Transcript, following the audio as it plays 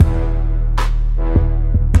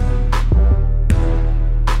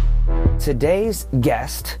today's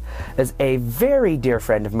guest is a very dear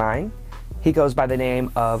friend of mine. He goes by the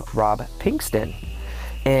name of Rob Pinkston.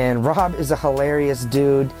 And Rob is a hilarious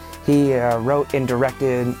dude. He wrote and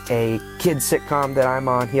directed a kids sitcom that I'm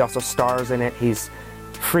on. He also stars in it. He's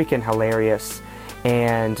freaking hilarious.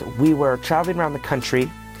 And we were traveling around the country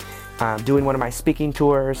doing one of my speaking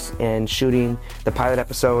tours and shooting the pilot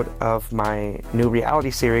episode of my new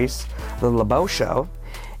reality series, The LeBeau Show.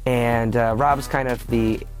 And Rob's kind of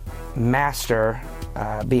the master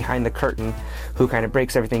behind the curtain who kind of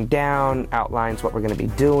breaks everything down, outlines what we're going to be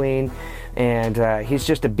doing, and he's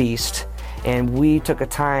just a beast. And we took a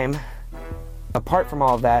time apart from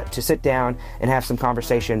all of that to sit down and have some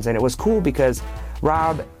conversations, and it was cool because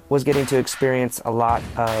Rob was getting to experience a lot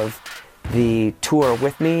of the tour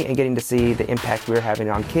with me and getting to see the impact we were having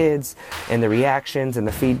on kids and the reactions and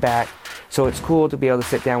the feedback. So it's cool to be able to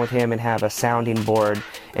sit down with him and have a sounding board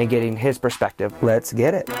and getting his perspective. Let's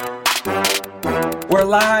get it. We're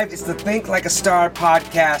live. It's the Think Like a Star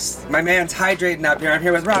podcast. My man's hydrating up here. I'm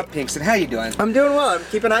here with Rob Pinkston. How you doing? I'm doing well. I'm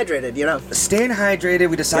keeping hydrated, you know. Staying hydrated.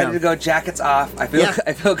 We decided to go jackets off. I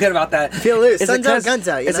feel good about that. Feel loose. Sun's out, guns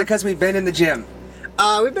out. Is it because we've been in the gym?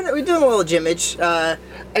 We're doing a little gymage.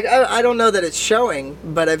 I don't know that it's showing,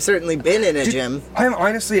 but I've certainly been in a gym. I'm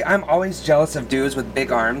always jealous of dudes with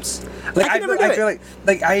big arms. Like I feel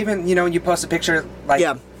like I even, when you post a picture,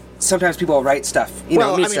 sometimes people will write stuff.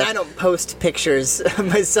 I don't post pictures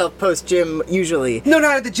myself post-gym usually. No,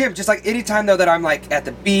 not at the gym. Just like anytime though that I'm like at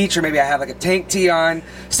the beach or maybe I have like a tank tee on,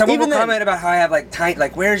 someone will comment about how I have like tight,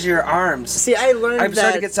 like where's your arms? See, I'm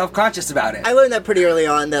starting to get self-conscious about it. I learned that pretty early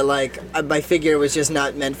on that like my figure was just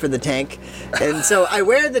not meant for the tank, and so I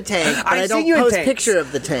wear the tank, but I don't post a picture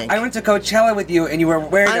of the tank. I went to Coachella with you and you were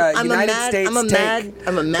wearing a United States tank.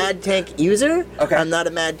 I'm a mad tank user. Okay. I'm not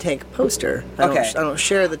a mad tank poster. I don't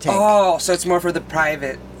share the tank. Oh, so it's more for the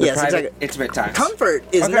private, exactly. Intimate times. Comfort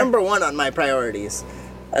is number one on my priorities.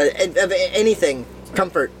 Of anything,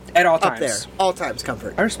 comfort. At all times. Up there. All times,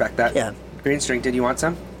 comfort. I respect that. Yeah. Green string, did you want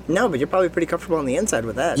some? No, but you're probably pretty comfortable on the inside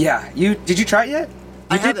with that. Yeah. Did you try it yet?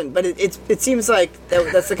 I haven't, but it seems like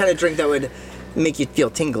that's the kind of drink that would make you feel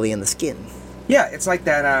tingly in the skin. Yeah, it's like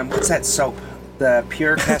that, what's that soap? The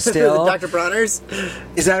Pure Castile. The Dr. Bronner's?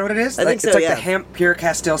 Is that what it is? I think so, it's like the hemp Pure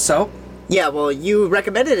Castile soap? Yeah, well, you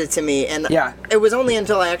recommended it to me, and it was only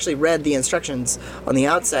until I actually read the instructions on the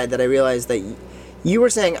outside that I realized that you were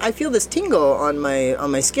saying, I feel this tingle on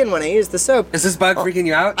my skin when I use the soap. Is this bug freaking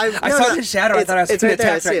you out? I saw the shadow. I thought I was being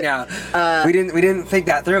attacked right now. We didn't think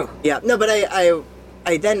that through. Yeah, no, but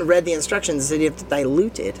I then read the instructions and said you have to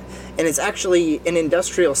dilute it. And it's actually an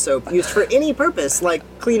industrial soap used for any purpose, like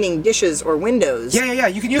cleaning dishes or windows. Yeah.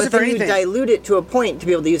 You can use it for anything. But then you dilute it to a point to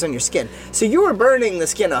be able to use on your skin. So you were burning the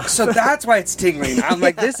skin off. So that's why it's tingling. I'm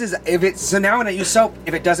like, so now when I use soap,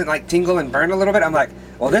 if it doesn't like tingle and burn a little bit, I'm like,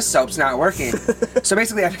 well, this soap's not working. So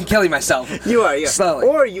basically I've been killing myself. You are. Slowly.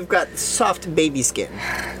 Or you've got soft baby skin,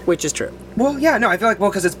 which is true. Well, yeah, no, I feel like,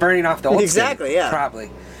 because it's burning off the old skin. Exactly, yeah. Probably.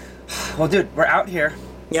 Well, dude, we're out here.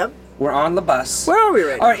 Yep. We're on the bus. Where are we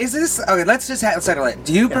right now? All right, okay, let's just settle it.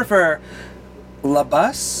 Do you prefer La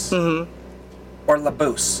Bus or La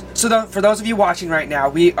Boose? So for those of you watching right now,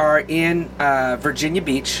 we are in Virginia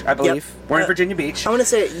Beach, I believe. Yep. We're in Virginia Beach. I want to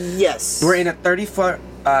say yes. We're in a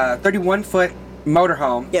 31-foot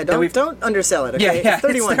motorhome. Yeah, don't undersell it, okay? Yeah, it's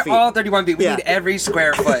 31 feet. All 31 feet. We need every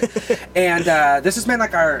square foot. And this has been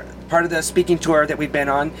like our part of the speaking tour that we've been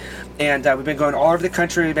on. And we've been going all over the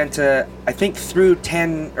country. We've been to, I think, through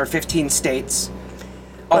 10 or 15 states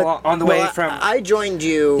on the way from... I joined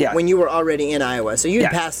you when you were already in Iowa. So you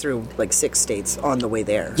passed through like 6 states on the way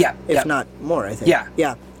there. Yeah. If not more, I think. Yeah.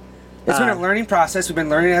 Yeah. It's been a learning process. We've been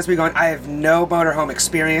learning as we go. I have no motorhome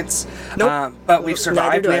experience. Nope. But we've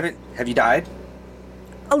survived. Have you died?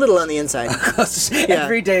 A little on the inside.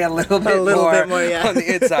 Every day a little bit more on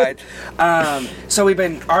the inside. So we've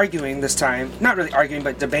been arguing this time. Not really arguing,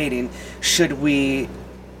 but debating. Should we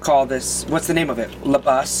call this, what's the name of it? La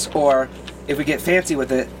Bus, or if we get fancy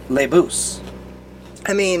with it, Le Boose?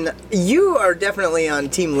 I mean, you are definitely on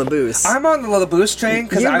Team La Boose. I'm on the La Boose train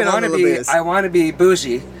because I want to be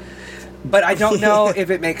bougie. But I don't know if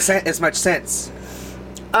it makes as much sense.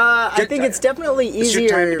 I think it's definitely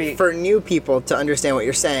easier for new people to understand what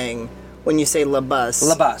you're saying when you say La Bus.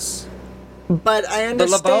 La Bus. But I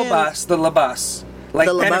understand... The LeBeau bus, the La Bus. Like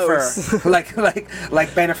Bennifer. like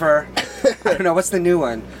Bennifer. I don't know, what's the new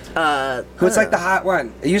one? What's like the hot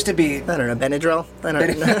one? It used to be... I don't know, Benadryl? I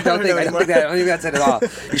don't think that's it at all.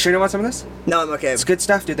 You sure you don't want some of this? No, I'm okay. It's good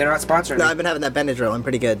stuff, dude. They're not sponsoring me. No, I've been having that Benadryl. I'm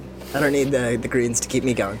pretty good. I don't need the greens to keep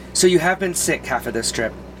me going. So you have been sick half of this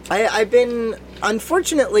trip. I've been,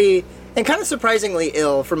 unfortunately, and kind of surprisingly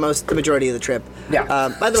ill for the majority of the trip.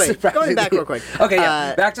 Yeah. By the way, going back real quick. Okay,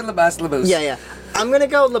 yeah. Back to Le Bus. Yeah. I'm going to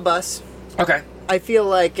go Le Bus. Okay. I feel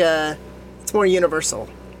like it's more universal.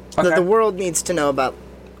 Okay. The world needs to know about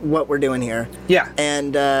what we're doing here. Yeah.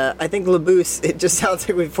 And I think Le Bus, it just sounds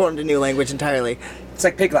like we've formed a new language entirely. It's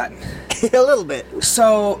like Pig Latin. A little bit.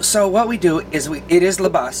 So what we do is it is Le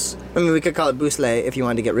Bus. I mean, we could call it Bousselet if you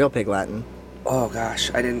wanted to get real Pig Latin. Oh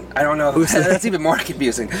gosh, I don't know. That's even more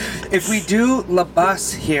confusing. If we do Le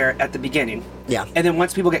Bus here at the beginning, yeah, and then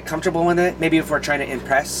once people get comfortable with it, maybe if we're trying to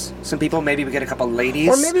impress some people, maybe we get a couple ladies,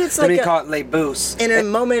 or maybe it's like we call it Le Bus. In a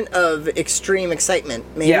moment of extreme excitement,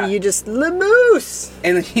 maybe you just Le Bus,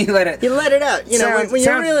 and then you let it out. You know, when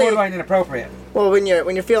you're really borderline inappropriate. Well, when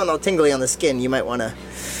you're feeling all tingly on the skin, you might want to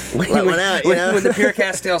let one out. You know, when the Pure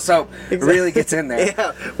Castile soap really gets in there.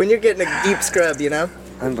 Yeah, when you're getting a deep scrub, you know.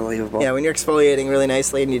 Unbelievable. Yeah, when you're exfoliating really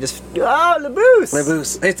nicely and you just Le Bus. Le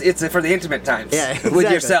Bus. It's for the intimate times. Yeah, exactly.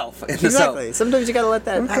 With yourself in the soap. Sometimes you gotta let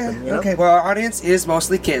that happen. You know? Okay. Well, our audience is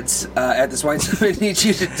mostly kids at this point, so we need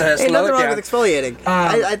you to slow it down. Ain't nothing wrong with exfoliating.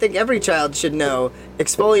 I think every child should know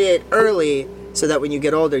exfoliate early so that when you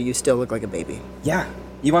get older, you still look like a baby. Yeah,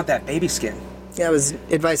 you want that baby skin. Yeah, it was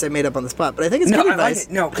advice I made up on the spot, but I think it's good advice.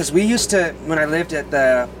 No, because we used to, when I lived at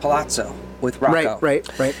the Palazzo with Rocco. Right.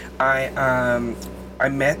 I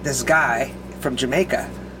met this guy from Jamaica.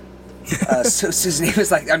 So his name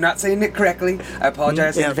was I'm not saying it correctly. I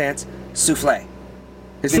apologize in advance. Souffle.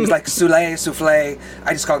 His name was Souffle.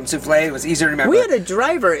 I just called him Souffle. It was easier to remember. We had a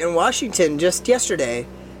driver in Washington just yesterday,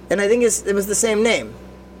 and I think it was the same name.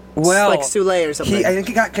 Well, like Soule or something. I think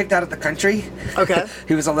he got kicked out of the country. Okay.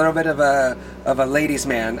 He was a little bit of a ladies'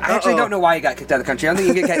 man. I actually don't know why he got kicked out of the country. I don't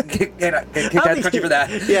think you get kicked out of the country for that.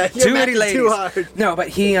 Yeah, too many ladies. Too hard. No, but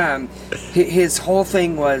his whole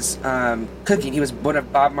thing was cooking. He was one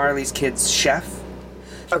of Bob Marley's kids' chef.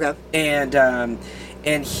 Okay.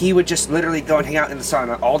 And he would just literally go and hang out in the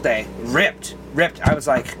sauna all day, ripped. I was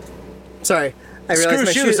like, sorry. I realized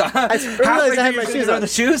my shoes. I realized I had my shoes on. The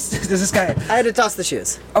shoes? Does this guy? I had to toss the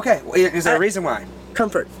shoes. Okay. Is there a reason why?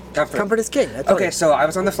 Comfort is king. Okay, so I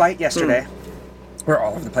was on the flight yesterday. We're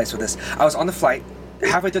all over the place with this. I was on the flight.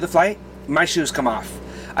 Halfway through the flight, my shoes come off.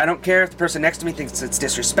 I don't care if the person next to me thinks it's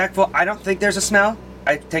disrespectful. I don't think there's a smell.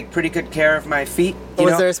 I take pretty good care of my feet.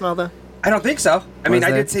 Was there a smell, though? I don't think so. I mean,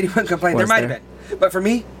 I did see anyone complain. There might have been. But for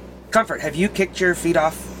me, comfort. Have you kicked your feet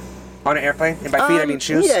off on an airplane? And by feet, I mean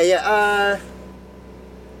shoes? Yeah.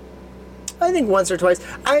 I think once or twice.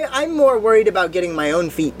 I'm more worried about getting my own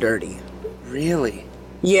feet dirty. Really?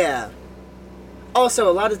 Yeah. Also,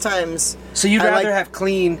 a lot of times... So you'd rather have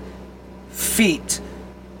clean feet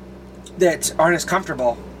that aren't as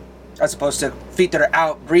comfortable as opposed to feet that are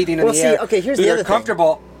out breathing in the air. Okay, here's the other thing.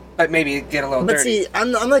 Comfortable, but maybe get a little dirty. But see,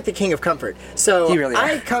 I'm like the king of comfort. So really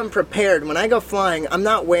I come prepared. When I go flying, I'm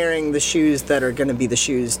not wearing the shoes that are going to be the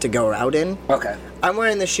shoes to go out in. Okay. I'm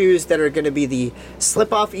wearing the shoes that are going to be the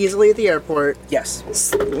slip off easily at the airport. Yes.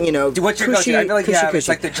 You know, what's your go-to? I feel like it's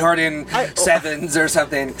like the Jordan 7s or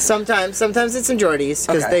something. Sometimes it's in Jordys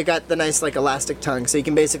because they got the nice like elastic tongue, so you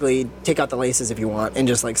can basically take out the laces if you want and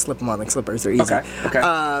just like slip them on like slippers. They're easy.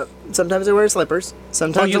 Okay. Sometimes I wear slippers.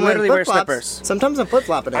 Sometimes you literally wear slippers. Sometimes I'm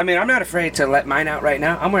flip-flopping it. I mean, I'm not afraid to let mine out right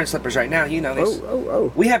now. I'm wearing slippers right now. You know this.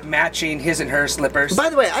 Oh. We have matching his and her slippers.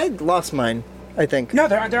 By the way, I lost mine. I think. No,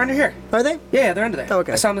 they're under here. Are they? Yeah, they're under there. Oh,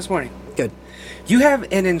 okay. I saw them this morning. Good. You have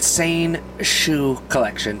an insane shoe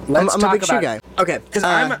collection. Let's I'm talk a big about shoe guy. Okay.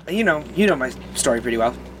 Because you know my story pretty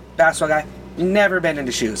well. Basketball guy, never been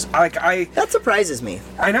into shoes. That surprises me.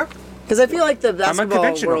 I know. Because I feel like the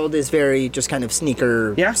basketball world is very just kind of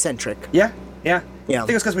sneaker centric. Yeah. Yeah. I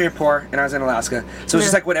think it's because we were poor and I was in Alaska. So it's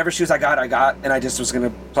just like whatever shoes I got, and I just was going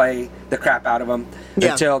to play the crap out of them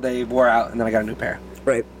until they wore out, and then I got a new pair.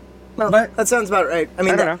 Right. Well, that sounds about right. I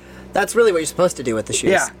mean, that's really what you're supposed to do with the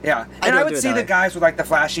shoes. Yeah. And I would see the guys with like the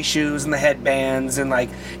flashy shoes and the headbands and like,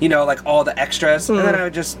 you know, like all the extras. And then I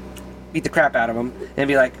would just beat the crap out of them and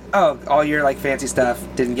be like, oh, all your like fancy stuff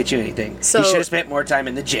didn't get you anything. So you should have spent more time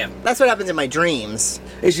in the gym. That's what happens in my dreams.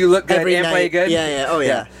 Is you look good and play good? Yeah. Oh,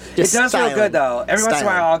 yeah. It does feel good though. Every once in a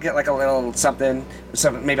while I'll get like a little something.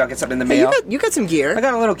 Maybe I'll get something in the mail. You got some gear. I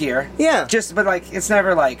got a little gear. Yeah. But like, it's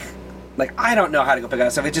never like I don't know how to go pick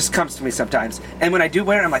out stuff. It just comes to me sometimes. And when I do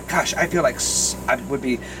wear it, I'm like, gosh, I feel like I would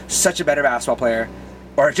be such a better basketball player,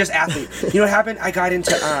 or just athlete. You know what happened? I got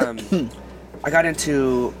into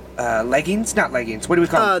leggings, not leggings. What do we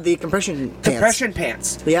call them? The compression pants. Compression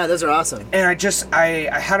pants. Yeah, those are awesome. And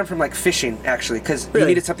I had them from like fishing actually, because you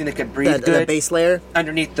needed something that could breathe good. The base layer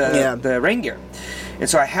underneath the rain gear. And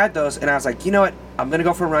so I had those, and I was like, you know what? I'm going to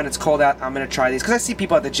go for a run. It's cold out. I'm going to try these. Because I see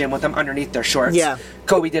people at the gym with them underneath their shorts. Yeah.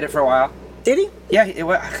 Kobe did it for a while. Did he? Yeah,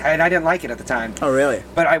 and I didn't like it at the time. Oh, really?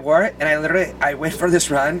 But I wore it, and I went for this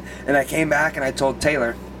run, and I came back, and I told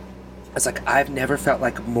Taylor, I was like, I've never felt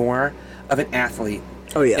like more of an athlete.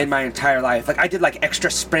 Oh, yeah. In my entire life, like I did like extra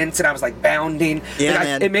sprints, and I was like bounding. Yeah, and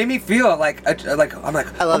man. It made me feel like I'm like, oh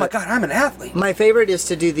my god, I'm an athlete. My favorite is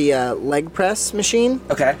to do the leg press machine.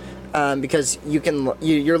 Okay. Because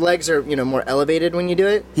your legs are more elevated when you do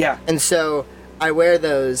it. Yeah. And so I wear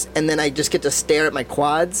those, and then I just get to stare at my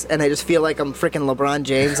quads, and I just feel like I'm freaking LeBron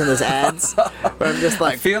James in those ads, where I'm just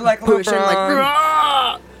like I feel like pushing LeBron. like.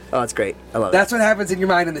 Rah! Oh, it's great. I love it. That's what happens in your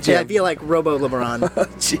mind in the gym. Yeah, I feel like Robo LeBron.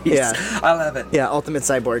 Jeez. Yeah. I love it. Yeah, Ultimate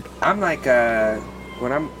Cyborg. I'm like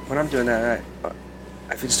when I'm doing that,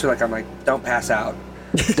 I just feel like I'm like, don't pass out,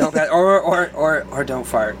 don't pass, or don't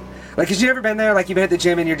fart. Like, cause you ever been there? Like, you've been at the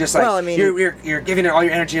gym and you're just like, well, I mean, you're giving it all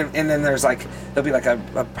your energy, and then there'll be like a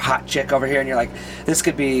hot chick over here, and you're like, this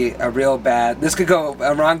could be this could go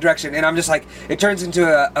a wrong direction, and I'm just like, it turns into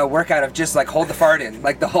a workout of just like hold the fart in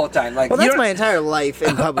like the whole time. Like, well, that's my entire life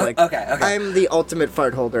in public. Okay. I'm the ultimate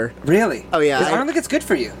fart holder. Really? Oh yeah. I don't think it's good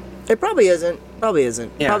for you. It probably isn't.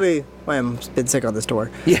 Yeah. Probably why I'm been sick on this tour.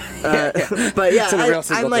 Yeah. But yeah,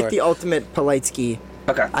 I'm like the ultimate Politsky.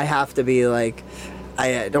 Okay. I have to be like,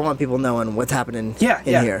 I don't want people knowing what's happening in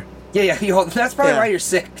here. Yeah. That's probably why you're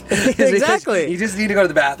sick. Exactly. You just need to go to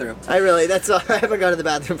the bathroom. I haven't gone to the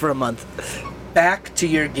bathroom for a month. Back to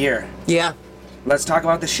your gear. Yeah. Let's talk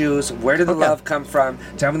about the shoes. Where did the love come from?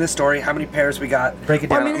 Tell me the story. How many pairs we got? Break it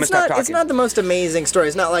down. Well, I mean, it's not the most amazing story.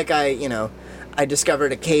 It's not like I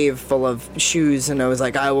discovered a cave full of shoes and I was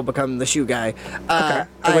like, I will become the shoe guy. Okay.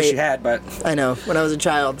 I wish you had, but I know. When I was a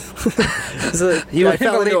child, I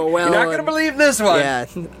fell into a well. You're not going to believe this one.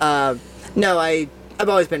 Yeah. No, I've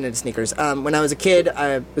always been into sneakers. When I was a kid,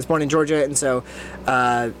 I was born in Georgia, and so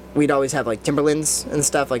we'd always have like Timberlands and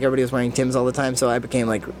stuff. Like everybody was wearing Tims all the time, so I became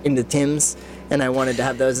like into Tims, and I wanted to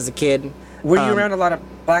have those as a kid. Were you around a lot of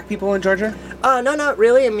black people in Georgia? No, not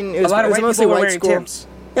really. I mean, it was, a lot of it was white mostly people were white wearing school. Tims.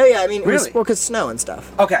 Oh yeah, I mean, really? it was because snow and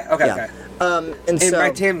stuff. Okay. And so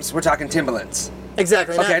by Tims, we're talking Timberlands.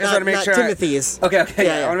 Exactly. Okay, I just want to make sure. Timothy's. Okay.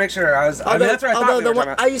 Yeah. I want to make sure I was. Although, that's what I thought. We were talking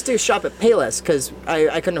about. I used to shop at Payless because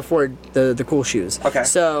I couldn't afford the cool shoes. Okay.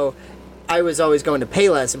 So I was always going to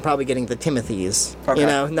Payless and probably getting the Timothy's. Okay.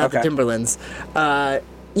 Not the Timberlands. Yeah,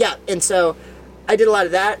 and so I did a lot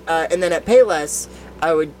of that, and then at Payless,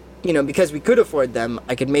 I would. Because we could afford them,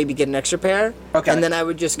 I could maybe get an extra pair. Okay. And then I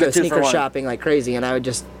would just go sneaker shopping like crazy, and I would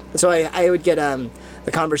just. So I would get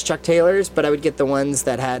the Converse Chuck Taylors, but I would get the ones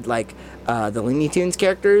that had like the Looney Tunes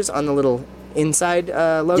characters on the little inside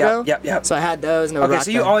logo. Yep. So I had those, and I would rock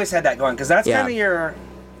so you them. always had that going, because that's kind of your,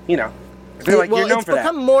 I feel like you're known for that.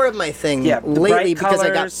 It's become more of my thing lately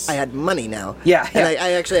because I had money now. Yeah. And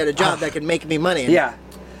I actually had a job that could make me money. Yeah.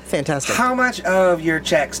 Fantastic. How much of your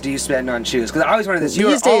checks do you spend on shoes? Because I always wanted this.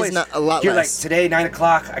 These days, not a lot you're less. Like, today, 9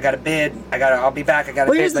 o'clock, I got a bid. I'll be back. I got a bid.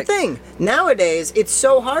 Well, here's the thing. Nowadays, it's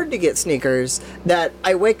so hard to get sneakers that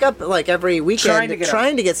I wake up like every weekend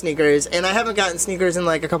trying to get sneakers, and I haven't gotten sneakers in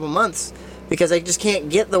like a couple months because I just can't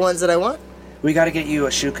get the ones that I want. We got to get you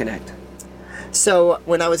a Shoe Connect. So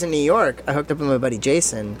when I was in New York, I hooked up with my buddy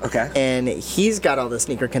Jason. Okay. And he's got all the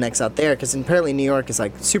sneaker connects out there because apparently New York is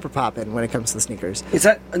like super poppin' when it comes to the sneakers. Is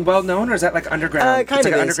that well known or is that like underground? Kind of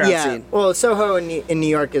like is, underground yeah. scene. Well, Soho in New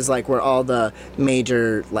York is like where all the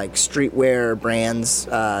major like streetwear brands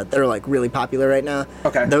that are like really popular right now.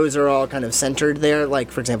 Okay. Those are all kind of centered there.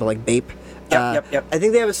 Like for example, like Bape. Yep. I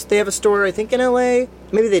think they have a store. I think in LA.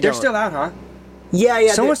 Maybe they don't. They're still out, huh?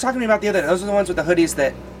 Yeah. Someone was talking to me about the other day. Those are the ones with the hoodies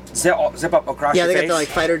that zip up across your face. Yeah, they got the like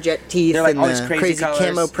fighter jet teeth like and all the these crazy colors.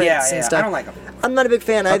 camo prints and stuff. I don't like them. I'm not a big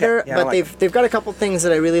fan either, Yeah, but like they've got a couple things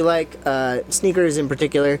that I really like. Sneakers in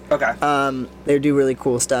particular. Okay. They do really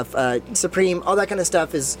cool stuff. Supreme, all that kind of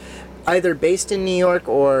stuff is either based in New York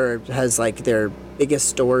or has like their biggest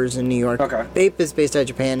stores in New York. Okay. Bape is based out of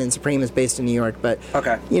Japan and Supreme is based in New York, but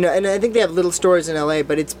okay. And I think they have little stores in LA,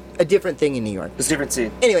 but it's a different thing in New York. It's a different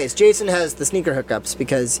scene. Anyways, Jason has the sneaker hookups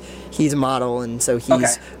because he's a model, and so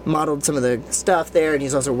he's modeled some of the stuff there, and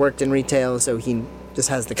he's also worked in retail, so he just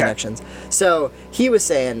has the connections. So he was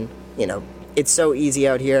saying, it's so easy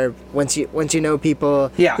out here. Once you know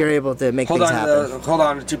people, you're able to make things happen. Hold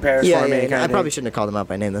on to 2 pairs for me. I probably shouldn't have called him out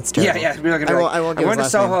by name. That's terrible. Yeah. I won't give I went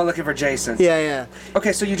his to last Soho name. looking for Jason. Yeah.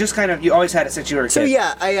 Okay, so you always had it since you were a kid. So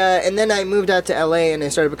yeah, and then I moved out to LA and I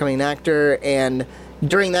started becoming an actor, and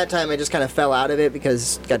during that time I just kind of fell out of it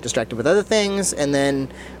because I got distracted with other things, and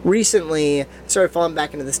then recently started falling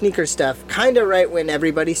back into the sneaker stuff, kind of right when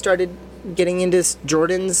everybody started getting into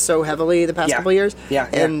Jordans so heavily the past couple of years. Yeah.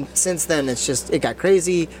 And since then, it got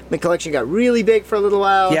crazy. My collection got really big for a little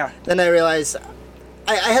while. Yeah. Then I realized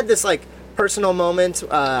I had this like personal moment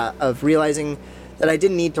of realizing that I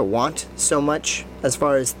didn't need to want so much as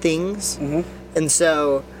far as things. Mm-hmm. And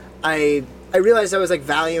so I realized I was like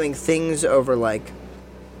valuing things over like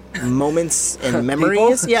moments and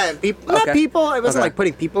memories. Yeah, not people. I wasn't like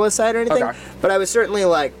putting people aside or anything. But I was certainly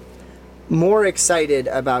like more excited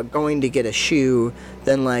about going to get a shoe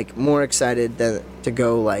than like more excited to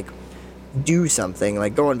go like do something,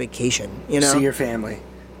 like go on vacation, you know? See your family.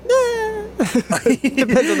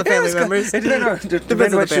 Depends on the family members.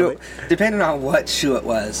 Depending on what shoe it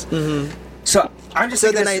was. Mm-hmm. So I'm just.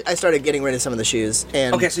 So then I started getting rid of some of the shoes,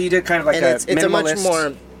 and okay, so you did kind of like it's a much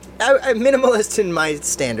more minimalist in my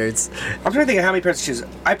standards. I'm trying to think of how many pairs of shoes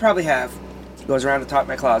I probably have. Goes around the top of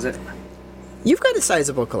my closet. You've got a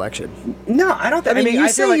sizable collection. No, I don't. I mean, you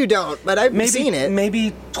say like you don't, but I've seen it.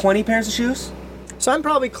 Maybe 20 pairs of shoes. So I'm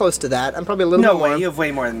probably close to that. I'm probably a little more. No way, you have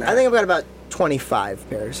way more than that. I think I've got about 25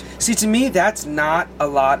 pairs. See, to me, that's not a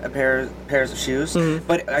lot of pairs of shoes. Mm-hmm.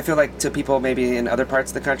 But I feel like to people maybe in other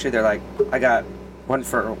parts of the country, they're like, I got one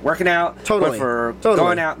for working out, one for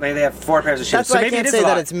going out. Maybe they have 4 pairs of shoes. That's so why maybe I can't say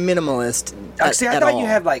that it's minimalist. See, I thought you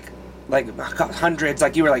had like hundreds,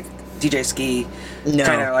 like you were like DJ Ski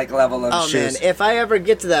kind of like level of shoes. Oh man, if I ever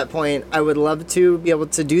get to that point, I would love to be able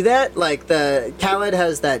to do that. Like the Khaled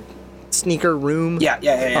has that sneaker room.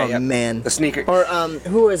 Yeah. Oh man, the sneaker. Or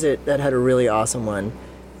who was it that had a really awesome one?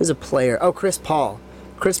 It was a player. Oh, Chris Paul.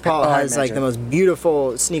 Chris Paul has like the most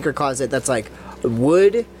beautiful sneaker closet that's like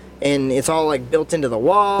wood and it's all like built into the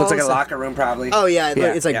wall. Looks like a locker room probably. Oh yeah,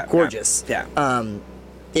 it's like gorgeous. Yeah.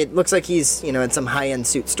 It looks like he's at some high-end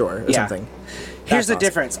suit store or something. Here's the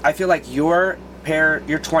difference. I feel like your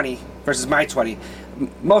 20 versus my 20.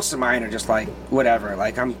 Most of mine are just like whatever.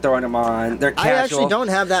 Like I'm throwing them on. They're casual. I actually don't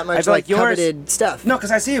have that much like coveted stuff. No,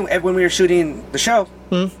 because I see when we were shooting the show,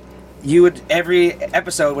 you would every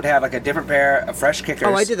episode would have like a different pair of fresh kickers.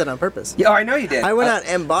 Oh, I did that on purpose. Yeah, I know you did. I went out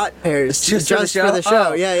and bought pairs just for the show.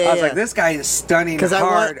 Oh, yeah. I was like, this guy is stunning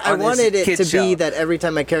hard. I wanted it to be that every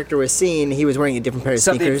time my character was seen, he was wearing a different pair of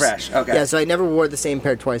sneakers. Something fresh. Okay. Yeah, so I never wore the same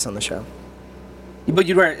pair twice on the show. But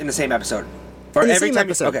you'd wear it in the same episode. Or in the same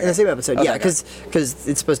episode. In the same episode, yeah, because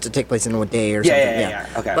it's supposed to take place in a day or something. Yeah.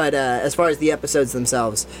 Okay. But as far as the episodes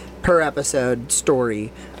themselves, per episode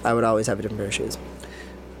story, I would always have a different pair of shoes.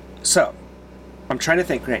 So, I'm trying to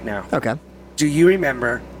think right now. Okay. Do you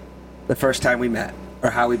remember the first time we met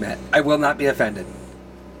or how we met? I will not be offended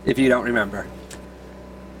if you don't remember.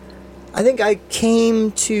 I think I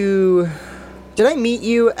came to. Did I meet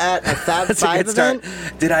you at a Fab 5 event?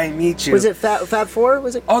 Did I meet you? Was it Fab 4?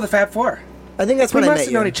 Was it? Oh, the Fab 4. I think that's when I met you. We must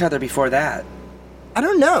have known each other before that. I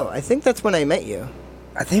don't know. I think that's when I met you.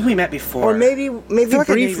 I think we met before. Or maybe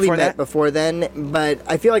briefly met before then, but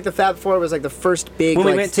I feel like the Fab 4 was like the first big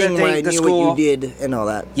thing where I knew what you did and all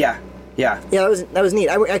that. Yeah. Yeah, that was neat.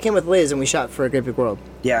 I came with Liz and we shot for A Great Big World.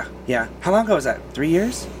 Yeah. How long ago was that? 3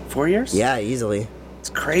 years? 4 years? Yeah, easily. It's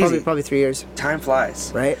crazy. Probably 3 years. Time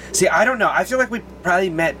flies. Right? See, I don't know. I feel like we probably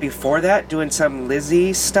met before that doing some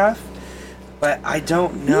Lizzie stuff, but I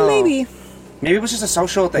don't know. Maybe it was just a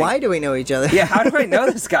social thing. Why do we know each other? Yeah, how do I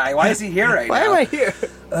know this guy? Why is he here right now? Why am I here?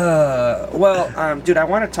 Dude, I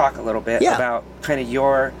want to talk a little bit about kind of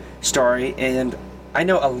your story, and I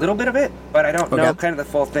know a little bit of it, but I don't know kind of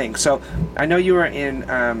the full thing. So I know you were in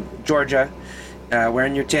Georgia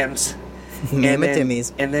wearing your Timbs.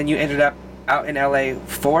 Timmy's. And then you ended up out in LA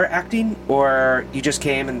for acting, or you just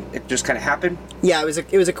came and it just kind of happened? Yeah, it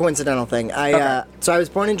was a coincidental thing. So I was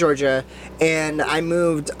born in Georgia, and I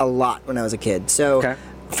moved a lot when I was a kid. So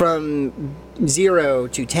from 0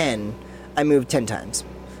 to 10, I moved 10 times.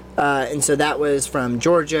 And so that was from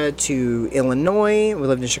Georgia to Illinois. We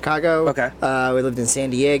lived in Chicago. Okay. We lived in San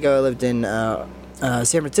Diego. I lived in San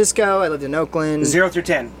Francisco. I lived in Oakland. 0 through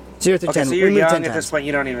 10. 0 through 10. So you're young at this point.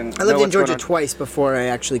 You don't even. I lived in Georgia twice before I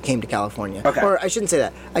actually came to California. Okay. Or I shouldn't say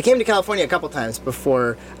that. I came to California a couple times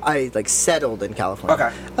before I settled in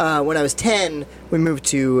California. Okay. When I was 10, we moved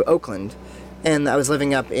to Oakland, and I was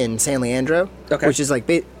living up in San Leandro, which is like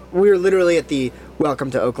we were literally at the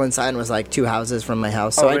Welcome to Oakland sign was like 2 houses from my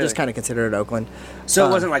house, so I just kind of considered it Oakland. So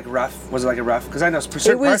it wasn't like rough. Was it like a rough? Because I know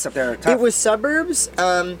certain parts up there are tough. It was suburbs,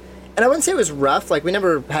 and I wouldn't say it was rough. Like we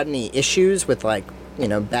never had any issues with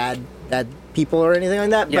bad people or anything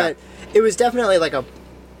like that. Yeah. But it was definitely like a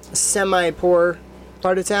semi-poor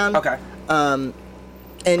part of town. Okay.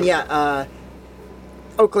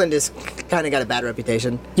 Oakland is kind of got a bad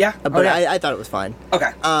reputation. Yeah. But I thought it was fine.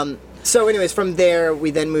 Okay. So anyways, from there, we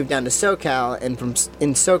then moved down to SoCal, and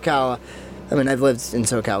in SoCal, I mean, I've lived in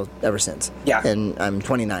SoCal ever since. Yeah. And I'm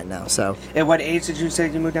 29 now, so. At what age did you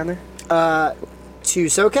say you moved down there? To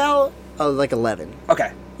SoCal, like 11.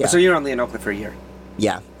 Okay. Yeah. So you were only in Oakland for a year.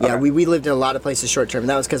 Yeah. Okay. We lived in a lot of places short term.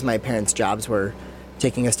 That was because my parents' jobs were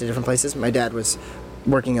taking us to different places. My dad was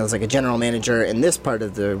working as like a general manager in this part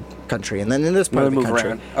of the country, and then in this part of the country.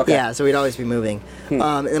 Around. Okay. Yeah, so we'd always be moving.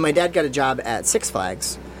 And then my dad got a job at Six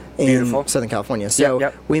Flags in Southern California.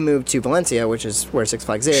 So we moved to Valencia, which is where Six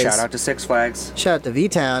Flags is. Shout out to Six Flags. Shout out to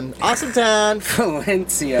V-Town. Awesome town.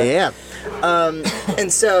 Valencia. Yeah.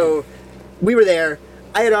 And so we were there.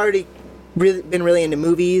 I had already been really into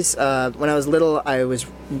movies. When I was little, I was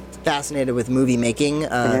fascinated with movie making.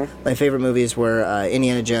 My favorite movies were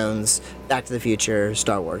Indiana Jones, Back to the Future,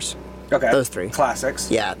 Star Wars. Okay. Those three.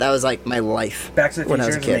 Classics. Yeah, that was like my life. Back to the Future when I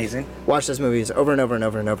was a kid. is amazing. Watched those movies over and over and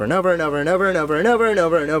over and over and over and over and over and over and over and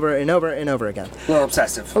over and over and over and over again. A little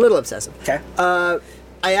obsessive. A little obsessive. Okay.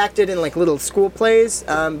 I acted in like little school plays,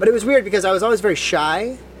 but it was weird because I was always very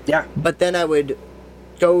shy. Yeah. But then I would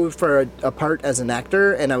go for a part as an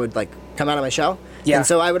actor, and I would like come out of my shell. Yeah. And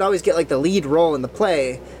so I would always get like the lead role in the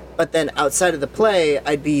play, but then outside of the play,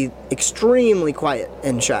 I'd be extremely quiet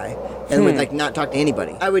and shy, and would like not talk to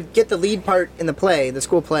anybody. I would get the lead part in the play, the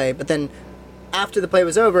school play, but then after the play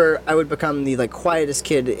was over, I would become the like quietest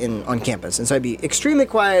kid on campus, and so I'd be extremely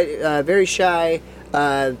quiet, very shy.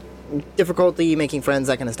 Difficulty making friends,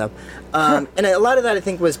 that kind of stuff. And a lot of that I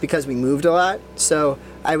think was because we moved a lot, so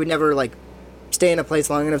I would never like stay in a place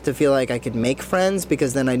long enough to feel like I could make friends,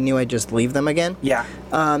 because then I knew I'd just leave them again. Yeah.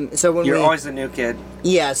 So when You're always the new kid.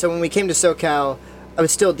 Yeah, so when we came to SoCal, I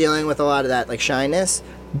was still dealing with a lot of that like shyness,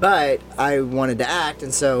 but I wanted to act,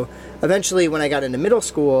 and so eventually when I got into middle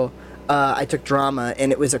school, I took drama,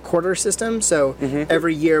 and it was a quarter system, so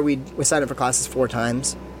every year we signed up for classes 4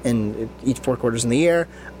 times, in each 4 quarters in the year,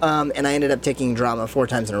 and I ended up taking drama 4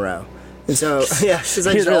 times in a row. And so, yeah, because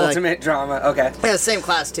I You're just the really ultimate drama. Okay. Yeah, same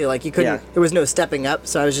class too. Like you couldn't. There was no stepping up,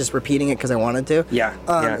 so I was just repeating it because I wanted to. Yeah.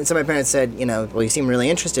 And so my parents said, well, you seem really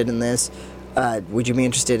interested in this. Would you be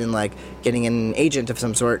interested in like getting an agent of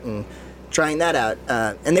some sort and trying that out?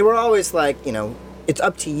 And they were always like, it's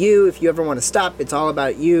up to you. If you ever want to stop, it's all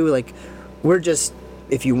about you. Like, we're just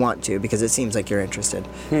if you want to, because it seems like you're interested.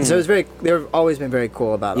 So it was they've always been very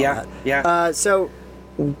cool about all that. Yeah. So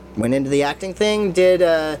went into the acting thing.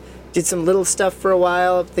 Did some little stuff for a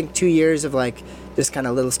while. I think 2 years of like just kind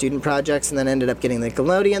of little student projects, and then ended up getting the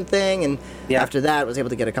Nickelodeon thing. And after that, was able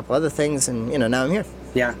to get a couple other things, and now I'm here.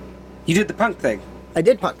 Yeah. You did the punk thing. I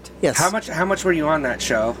did Punk'd. Yes. How much were you on that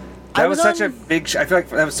show? That was such a big show. I feel like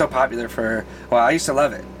that was so popular for. Well, I used to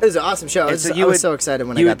love it. It was an awesome show. I was so excited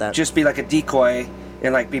when I got that. You would just be like a decoy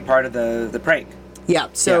and like be part of the prank. Yeah.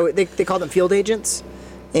 So they called them field agents,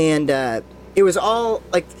 and it was all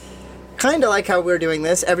like kind of like how we're doing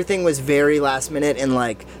this. Everything was very last minute and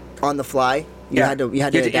like on the fly. You had to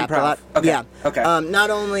adapt improv. a lot. Okay. Yeah. Okay. Not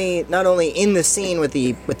only in the scene with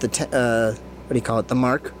the what do you call it, the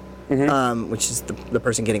mark, which is the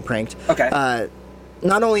person getting pranked. Okay.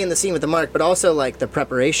 Not only in the scene with the mark, but also like the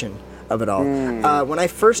preparation of it all. When I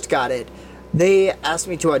first got it, they asked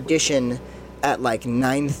me to audition at like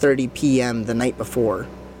 9:30 p.m. the night before,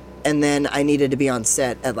 and then I needed to be on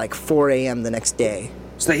set at like 4 a.m. the next day.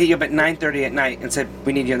 So they hit you up at 9:30 at night and said,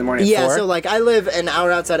 we need you in the morning at 4? Yeah, so like I live an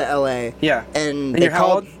hour outside of LA. Yeah. And you're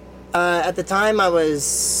how old? At the time I was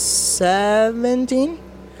 17.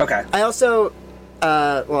 Okay. I also,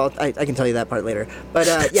 I can tell you that part later.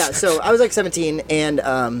 But yeah, so I was like 17,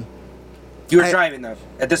 and you were driving though.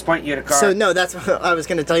 At this point, you had a car. So no, that's I was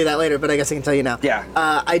going to tell you that later, but I guess I can tell you now. Yeah.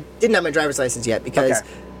 I didn't have my driver's license yet because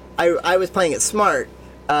I was playing it smart.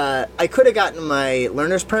 I could have gotten my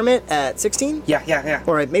learner's permit at 16. Yeah.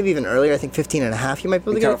 Or maybe even earlier. I think 15 and a half you might be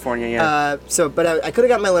able to get. California, yeah. But I could have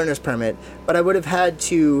gotten my learner's permit, but I would have had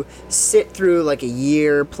to sit through like a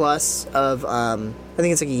year plus of, I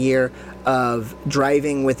think it's like a year of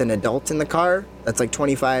driving with an adult in the car that's like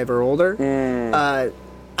 25 or older.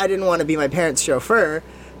 I didn't want to be my parents' chauffeur,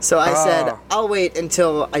 so I said, I'll wait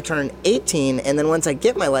until I turn 18, and then once I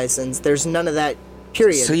get my license, there's none of that,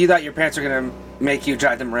 period. So you thought your parents were going to make you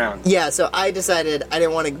drive them around? Yeah, so I decided I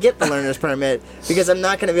didn't want to get the learner's permit because I'm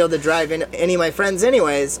not going to be able to drive any of my friends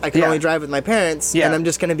anyways. I can only drive with my parents, and I'm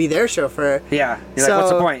just going to be their chauffeur. Yeah, you're like,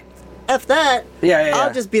 what's the point? F that. Yeah.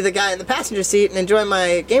 I'll just be the guy in the passenger seat and enjoy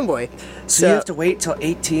my Game Boy. So you have to wait till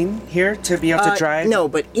 18 here to be able to drive? No,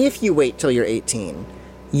 but if you wait till you're 18,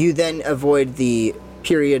 you then avoid the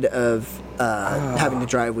period of having to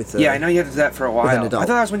drive with I know you have to do that for a while. I thought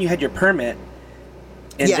that was when you had your permit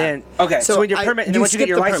And then, okay, so when your permit, and then once you get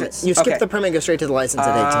your license. You skip the permit and go straight to the license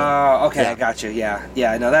at 18. Oh, okay, I got you,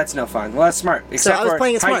 yeah, no, that's no fun. Well, that's smart. Except so I was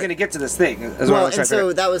playing it smart. How are you going to get to this thing? And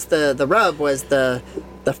so that was the rub, was the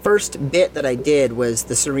first bit that I did was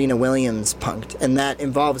the Serena Williams punked, and that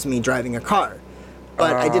involves me driving a car.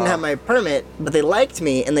 But I didn't have my permit, but they liked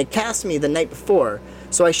me, and they cast me the night before.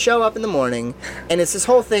 So I show up in the morning, and it's this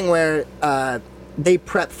whole thing where they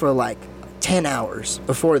prep for like 10 hours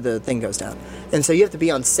before the thing goes down. And so you have to be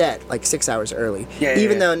on set like 6 hours early,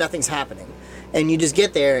 even though nothing's happening. And you just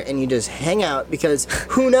get there and you just hang out, because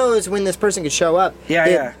who knows when this person could show up.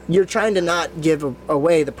 You're trying to not give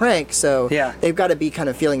away the prank, so they've got to be kind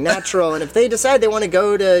of feeling natural. And if they decide they want to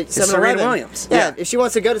go to 7-Eleven, Williams. If she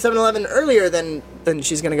wants to go to 7-Eleven earlier than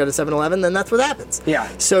she's going to go to 7-Eleven, then that's what happens.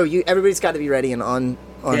 So everybody's got to be ready and on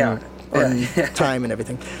time and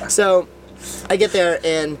everything. So I get there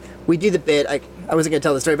and we do the bit. I wasn't going to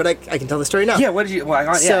tell the story, but I can tell the story now. Yeah, what did you...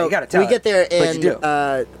 Well, so you got to tell we get there,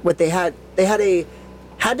 and what they had to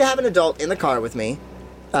have an adult in the car with me,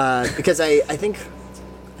 because I think...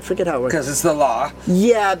 I forget how it works. Because it's the law.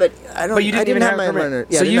 Yeah, but I don't... But you didn't even have my learner.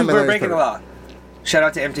 Yeah, so you were breaking the law. Shout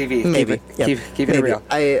out to MTV. Maybe. Keep it real.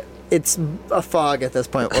 It's a fog at this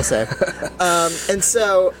point, we'll say. And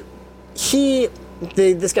so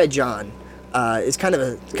this guy, John... is kind of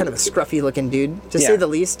a scruffy looking dude, to say the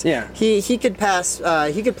least. Yeah. He could pass.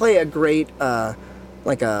 He could play a great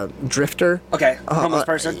like a drifter. Okay. Homeless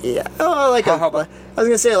person. Yeah. Oh, like I was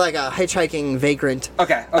gonna say like a hitchhiking vagrant.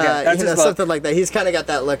 Okay. That's his something like that. He's kind of got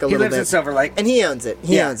that look a little bit. He lives in Silver Lake, and he owns it.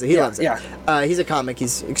 He loves it. Yeah. He's a comic.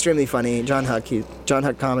 He's extremely funny. John Huck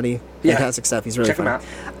comedy. Fantastic stuff. He's really Check funny. him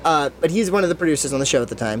out. But he's one of the producers on the show at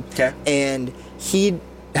the time. Okay. And he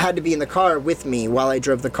had to be in the car with me while I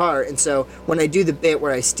drove the car, and so when I do the bit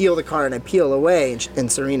where I steal the car and I peel away and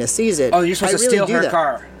Serena sees it, you're supposed to steal her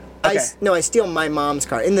car. Okay. I steal my mom's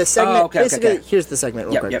car. In the segment, here's the segment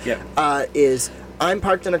real quick. Is I'm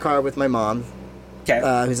parked in a car with my mom,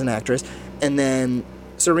 who's an actress, and then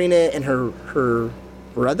Serena and her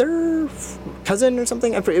brother, cousin or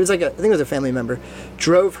something, it was like I think it was a family member,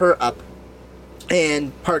 drove her up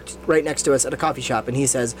and parked right next to us at a coffee shop, and he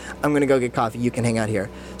says, I'm going to go get coffee, you can hang out here.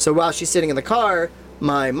 So while she's sitting in the car,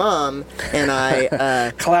 my mom and I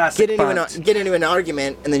get into an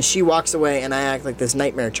argument, and then she walks away, and I act like this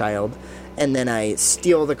nightmare child, and then I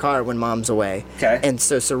steal the car when mom's away. Okay. And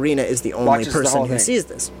so Serena is the only person who sees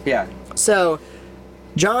this. Yeah. So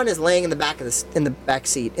John is laying in the back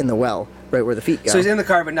seat in the well, right where the feet go. So he's in the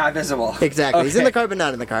car but not visible. Exactly. Okay. He's in the car but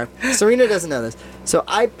not in the car. Serena doesn't know this. So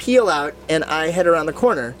I peel out and I head around the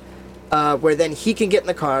corner, where then he can get in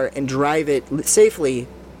the car and drive it safely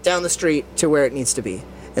down the street to where it needs to be.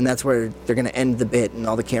 And that's where they're going to end the bit and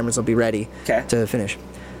all the cameras will be ready to finish.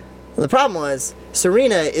 Well, the problem was,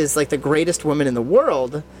 Serena is like the greatest woman in the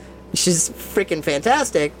world. She's freaking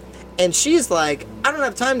fantastic. And she's like, I don't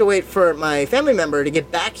have time to wait for my family member to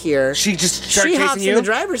get back here. She just starts chasing you? She hops in the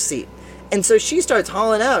driver's seat. And so she starts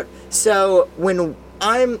hauling out. So when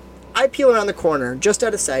I peel around the corner, just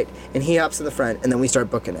out of sight, and he hops in the front, and then we start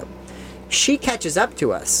booking him. She catches up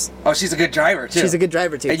to us. Oh, she's a good driver, too. She's a good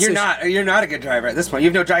driver, too. And you're not a good driver at this point. You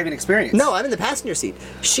have no driving experience. No, I'm in the passenger seat.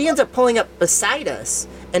 She ends up pulling up beside us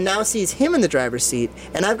and now sees him in the driver's seat,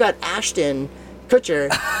 and I've got Ashton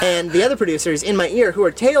Kutcher and the other producers in my ear who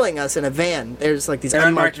are tailing us in a van. There's like these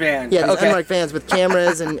unmarked van. Yeah, these unmarked vans with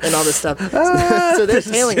cameras and all this stuff. So they're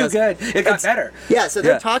tailing us. Good. It got better. Yeah, so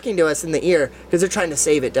they're talking to us in the ear because they're trying to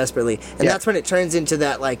save it desperately. And that's when it turns into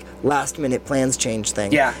that like last minute plans change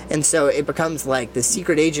thing. Yeah. And so it becomes like the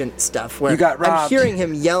secret agent stuff where you got robbed. I'm hearing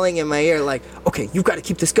him yelling in my ear like, okay, you've got to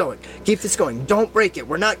keep this going. Keep this going. Don't break it.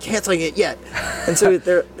 We're not canceling it yet. And so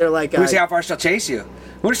they're like... We'll see how far she'll chase you.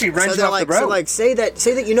 What if she runs you off the road? So like say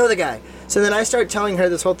that you know the guy. So then I start telling her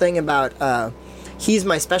this whole thing about he's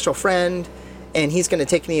my special friend and he's going to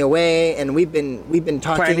take me away, and we've been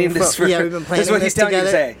talking. Planning this we've been planning this is what he's telling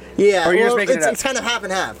together. You to say. Yeah, or you're just making it up. It's kind of half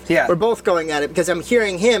and half. Yeah, we're both going at it because I'm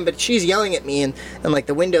hearing him, but she's yelling at me, and like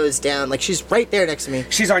the window is down, like she's right there next to me.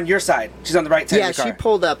 She's on your side. She's on the right side of the car. Yeah, she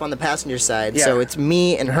pulled up on the passenger side, so it's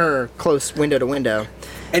me and her close window to window.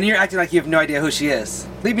 And you're acting like you have no idea who she is.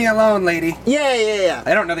 Leave me alone, lady. Yeah.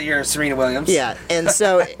 I don't know that you're Serena Williams. Yeah, and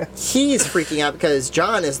so he's freaking out because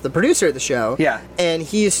John is the producer of the show. Yeah. And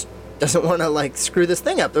he's doesn't want to like screw this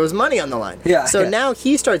thing up. There was money on the line. Yeah. So now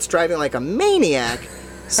he starts driving like a maniac.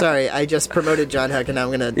 Sorry, I just promoted John Huck and now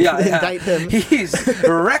I'm going to indict him. He's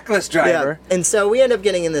a reckless driver. Yeah. And so we end up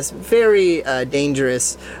getting in this very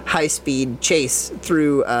dangerous high-speed chase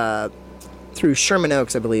through Sherman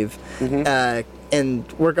Oaks, I believe. Mm-hmm.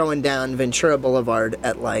 And we're going down Ventura Boulevard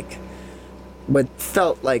at like what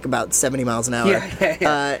felt like about 70 miles an hour.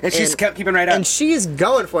 Yeah. And she's kept keeping right up. And she's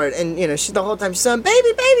going for it. And, she the whole time she's saying, baby,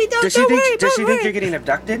 don't Does she think you're getting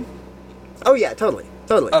abducted? Oh, yeah, totally.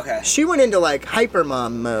 Okay. She went into, like, hyper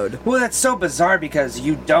mom mode. Well, that's so bizarre because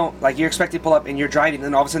you don't, like, you're expected to pull up and you're driving,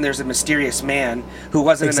 and all of a sudden there's a mysterious man who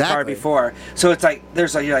wasn't in the car before. So it's like, you're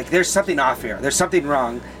like, there's something off here. There's something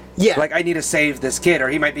wrong. Yeah. Like, I need to save this kid, or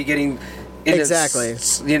he might be getting into,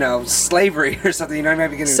 slavery or something. He might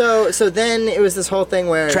be getting... So then it was this whole thing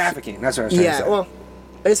where... Trafficking, that's what I was trying to say. Yeah, well,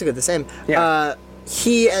 basically the same. Yeah.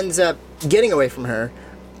 He ends up getting away from her.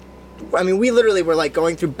 I mean, we literally were, like,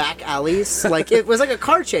 going through back alleys. Like, it was like a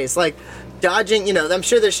car chase. Like, dodging, I'm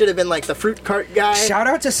sure there should have been, like, the fruit cart guy. Shout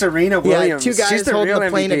out to Serena Williams. Yeah, two guys She's the holding real the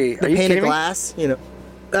MVP. pane of glass,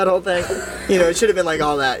 that whole thing. It should have been, like,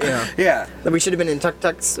 all that, Yeah. We should have been in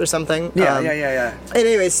tuk-tuks or something. Yeah, yeah. And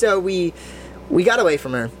anyway, so we got away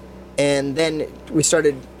from her. And then we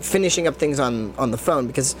started finishing up things on the phone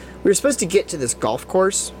because we were supposed to get to this golf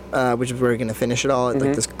course, which is where we were going to finish it all at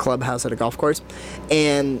like this clubhouse at a golf course,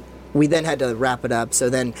 and we then had to wrap it up. So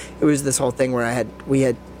then it was this whole thing where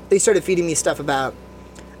they started feeding me stuff about,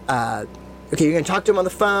 okay, you're going to talk to him on the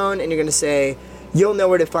phone and you're going to say, you'll know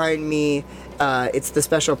where to find me. It's the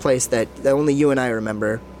special place that only you and I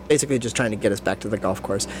remember. Basically just trying to get us back to the golf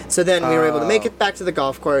course. So then we were able to make it back to the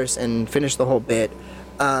golf course and finish the whole bit.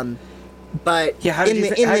 But yeah, how did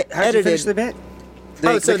you finish the bit?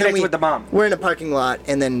 So then with the mom. We're in a parking lot,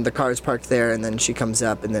 and then the car's parked there, and then she comes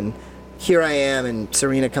up, and then here I am, and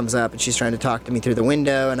Serena comes up, and she's trying to talk to me through the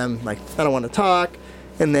window, and I'm like, I don't want to talk.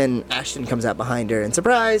 And then Ashton comes out behind her, and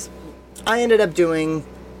surprise, I ended up doing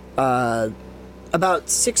about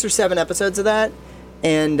 6 or 7 episodes of that,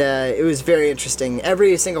 and it was very interesting.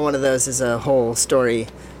 Every single one of those is a whole story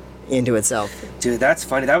into itself. Dude, that's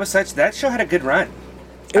funny. That show had a good run.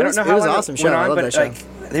 It was an awesome show. I love that show.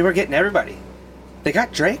 They were getting everybody. They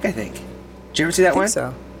got Drake, I think. Did you ever see that one? I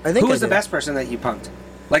think so. Who was the best person that you punked?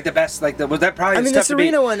 Like the best, was that probably? I mean, the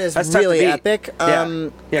Serena one is really epic. Yeah.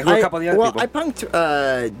 Who were a couple of the other people? I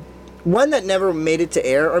punked one that never made it to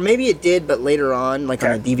air, or maybe it did, but later on, like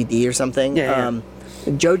on a DVD or something. Yeah.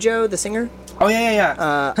 JoJo, the singer. Oh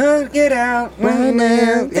yeah. Get out.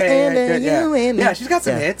 Yeah, she's got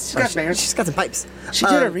some hits. She's got bangers. She's got some pipes. She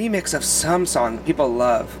did a remix of some song people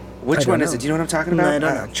love. Which one is it? Do you know what I'm talking about? No,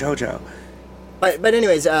 I don't know. JoJo. But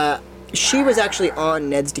anyways, she was actually on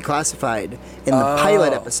Ned's Declassified in the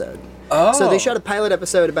pilot episode. Oh. So they shot a pilot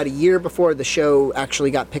episode about a year before the show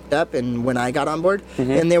actually got picked up and when I got on board.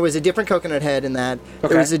 And there was a different Coconut Head in that. Okay.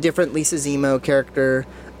 There was a different Lisa Zemo character.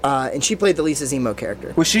 And she played the Lisa Zemo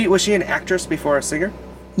character. Was she an actress before a singer?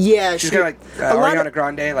 Yeah, she's kind of like Ariana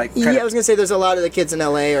Grande, like. Yeah, I was gonna say there's a lot of the kids in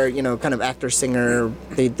LA are kind of actor singer.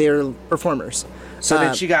 They're performers. So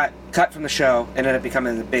then she got cut from the show and ended up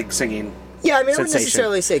becoming a big singing. Yeah, I mean, sensation. I wouldn't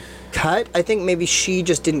necessarily say cut. I think maybe she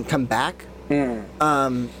just didn't come back.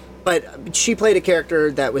 But she played a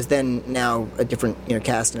character that was then now a different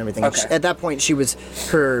cast and everything. Okay. At that point,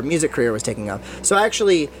 her music career was taking off. So I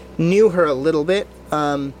actually knew her a little bit.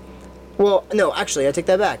 Well, no, actually, I take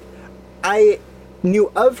that back. I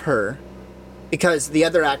knew of her because the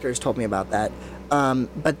other actors told me about that.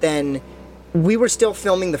 But then we were still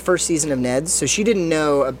filming the first season of Ned's, so she didn't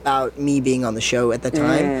know about me being on the show at the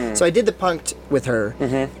time. So I did the punked with her,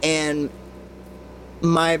 and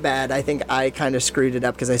my bad. I think I kind of screwed it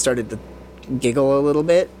up because I started to giggle a little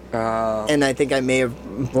bit, and I think I may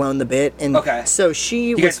have blown the bit. And so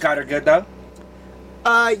you guys got her good though.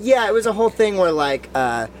 Yeah, it was a whole thing where like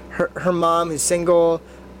her mom, who's single,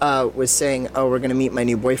 was saying, "Oh, we're gonna meet my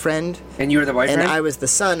new boyfriend," and you were the boyfriend, and I was the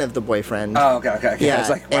son of the boyfriend. Oh, okay. Yeah, I was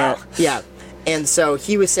like, wow. And so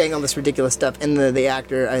he was saying all this ridiculous stuff, and the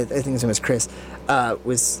actor, I think his name was Chris,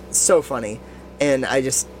 was so funny, and I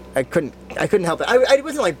couldn't help it. I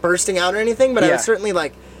wasn't like bursting out or anything, but I was certainly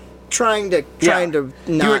like trying to not.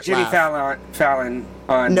 You were Jimmy Fallon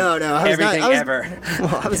on no, I was everything not, ever.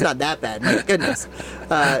 Well, I was not that bad. My goodness.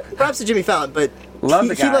 Props to Jimmy Fallon, but he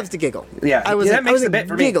loves to giggle. Yeah, that makes the bit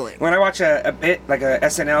for giggling. me. When I watch a bit like a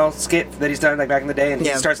SNL skit that he's done like back in the day, and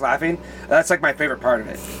he starts laughing, that's like my favorite part of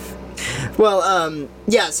it. Well,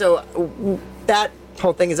 so that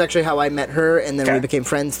whole thing is actually how I met her, and then we became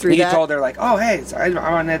friends through that. You told her like, "Oh, hey, I'm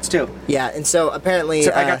on Ned's too." Yeah, and so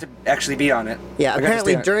apparently, I got to actually be on it. Yeah,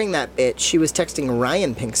 apparently during that bit, she was texting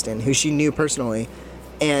Ryan Pinkston, who she knew personally,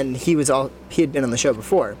 and he had been on the show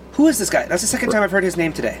before. Who is this guy? That's the second time I've heard his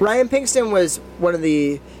name today. Ryan Pinkston was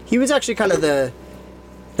he was actually kind of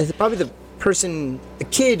probably the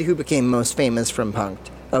kid who became most famous from Punk'd,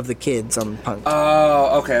 of the kids on Punk'd.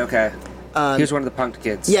 Oh, okay. He was one of the Punk'd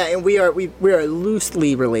kids. Yeah, and we are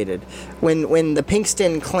loosely related. When the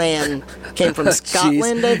Pinkston clan came from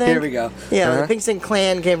Scotland, I think. Here we go. Yeah, the Pinkston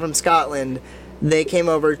clan came from Scotland. They came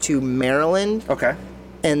over to Maryland. Okay.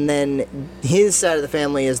 And then his side of the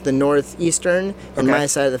family is the northeastern, and my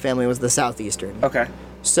side of the family was the southeastern. Okay.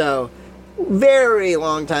 So, very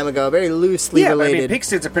long time ago, very loosely related. Yeah, I mean,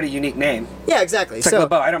 Pinkston's a pretty unique name. Yeah, exactly. It's like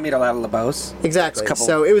LeBeau. I don't meet a lot of LeBeaus. Exactly.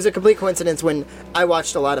 So it was a complete coincidence when I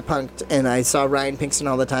watched a lot of Punk'd, and I saw Ryan Pinkston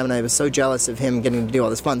all the time, and I was so jealous of him getting to do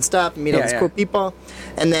all this fun stuff and meet all these cool people.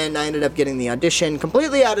 And then I ended up getting the audition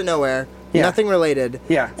completely out of nowhere, nothing related,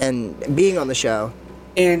 and being on the show.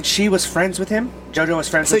 And she was friends with him? JoJo was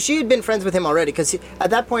friends with him? So she had been friends with him already, because at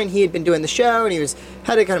that point he had been doing the show, and he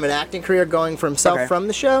had a kind of an acting career going for himself from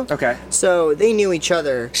the show. Okay. So they knew each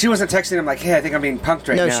other. She wasn't texting him like, hey, I think I'm being punked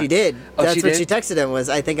right now. No, she did. Oh, That's what she texted him was,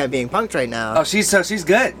 I think I'm being punked right now. Oh, she's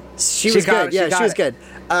good. She was good. Yeah, she was good.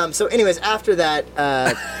 So anyways, after that,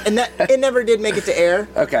 and that it never did make it to air.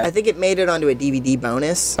 Okay. I think it made it onto a DVD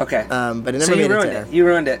bonus. Okay. But it never made it to air. You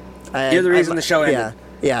ruined it. You're the reason the show ended. Yeah.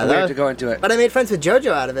 Yeah, we have to go into it. But I made friends with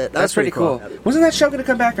JoJo out of it. That's pretty cool. Wasn't that show going to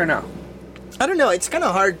come back or no? I don't know. It's kind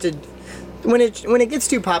of hard to when it gets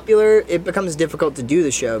too popular, it becomes difficult to do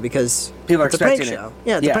the show because people are it's expecting a prank it. show.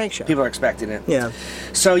 Yeah, it's a prank show. People are expecting it. Yeah.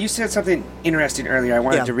 So you said something interesting earlier. I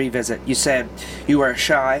wanted to revisit. You said you were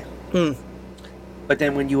shy, but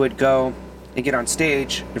then when you would go and get on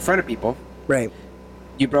stage in front of people, right,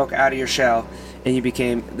 you broke out of your shell. And you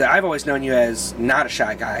became. I've always known you as not a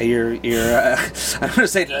shy guy. You're. I don't want to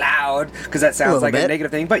say loud because that sounds like a negative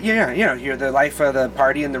thing. But you're the life of the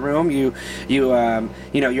party in the room.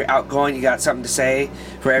 You're outgoing. You got something to say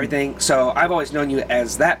for everything. So I've always known you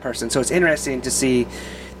as that person. So it's interesting to see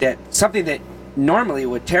that something that normally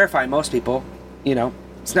would terrify most people.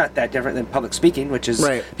 It's not that different than public speaking, which is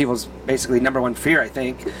people's basically number one fear, I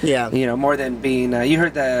think. Yeah. More than being. You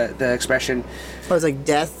heard the expression. I was like,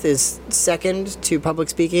 death is second to public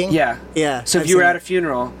speaking. Yeah. Yeah. So if you were at a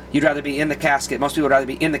funeral, you'd rather be in the casket. Most people would rather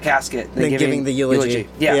be in the casket than giving the eulogy.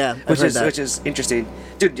 Yeah. Which is interesting,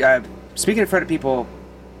 dude. Speaking in front of people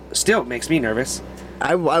still makes me nervous.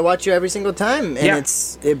 I watch you every single time, and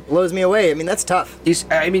it blows me away. I mean, that's tough.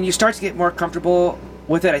 You start to get more comfortable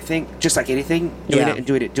with it, I think, just like anything,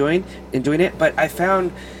 doing it. But I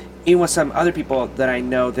found, even with some other people that I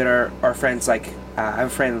know that are friends, like I have a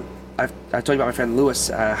friend, I've told you about my friend Lewis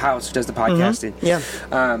House, who does the podcasting. Mm-hmm.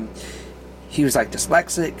 Yeah. He was like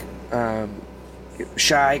dyslexic,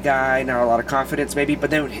 shy guy, not a lot of confidence maybe, but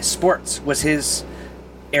then his sports was his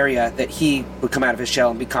area that he would come out of his shell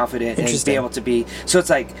and be confident and be able to be. So it's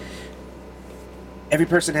like every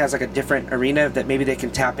person has like a different arena that maybe they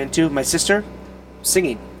can tap into. My sister,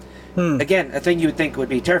 singing. Again, a thing you would think would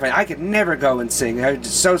be terrifying. I could never go and sing.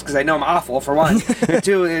 Because I know I'm awful, for one. And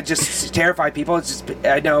two, it just terrify people. It's just,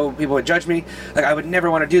 I know people would judge me. Like, I would never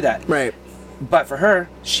want to do that. Right. But for her,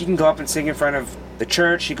 she can go up and sing in front of the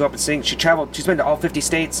church. She go up and sing. She's been to all 50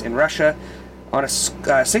 states in Russia on a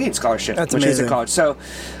singing scholarship. That's which amazing. is in college. So,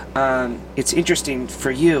 it's interesting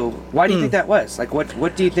for for why do you think that was? Like,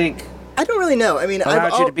 what do you think? I don't really know. I mean,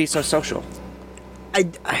 allowed you to be so social?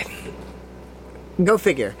 Go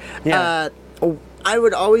figure. Yeah. I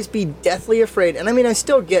would always be deathly afraid, and I mean, I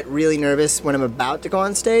still get really nervous when I'm about to go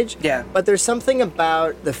on stage. Yeah. But there's something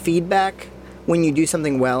about the feedback when you do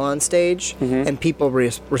something well on stage and people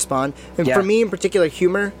respond. And for me in particular,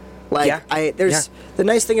 humor. The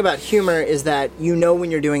nice thing about humor is that you know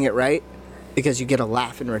when you're doing it right because you get a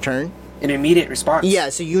laugh in return. An immediate response. Yeah,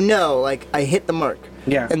 so like, I hit the mark.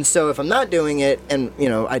 Yeah. And so if I'm not doing it and,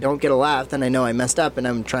 I don't get a laugh, then I know I messed up and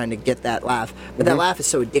I'm trying to get that laugh. But that laugh is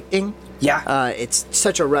so addicting. Yeah. It's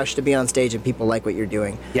such a rush to be on stage and people like what you're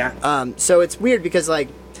doing. Yeah. So it's weird because,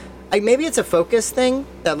 maybe it's a focus thing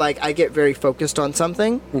that, I get very focused on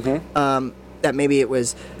something. That maybe it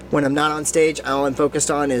was when I'm not on stage, all I'm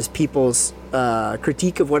focused on is people's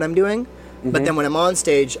critique of what I'm doing. But then when I'm on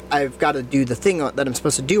stage, I've got to do the thing that I'm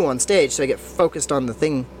supposed to do on stage, so I get focused on the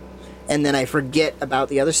thing, and then I forget about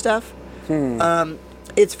the other stuff.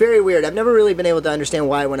 It's very weird. I've never really been able to understand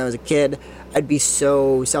why when I was a kid, I'd be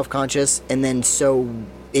so self-conscious and then so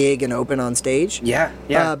big and open on stage. Yeah.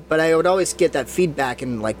 But I would always get that feedback,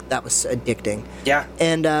 and, that was addicting. Yeah.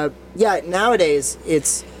 And, nowadays,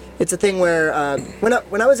 it's a thing where when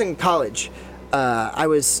I was in college, I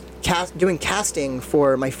was doing casting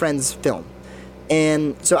for my friend's film.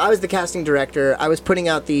 And so I was the casting director. I was putting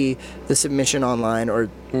out the submission online or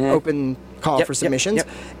open call for submissions.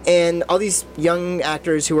 And all these young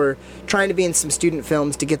actors who are trying to be in some student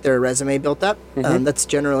films to get their resume built up. That's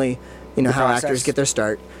generally, how actors get their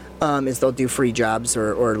start. Is they'll do free jobs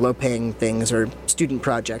or low-paying things or student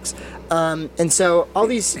projects. And so all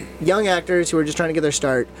these young actors who are just trying to get their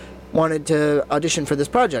start wanted to audition for this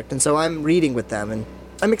project. And so I'm reading with them, and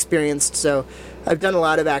I'm experienced, so I've done a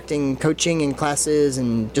lot of acting coaching and classes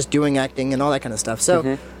and just doing acting and all that kind of stuff.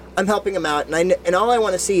 So I'm helping them out, and all I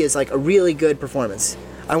want to see is like a really good performance.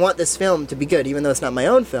 I want this film to be good, even though it's not my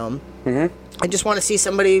own film. I just want to see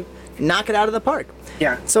somebody knock it out of the park.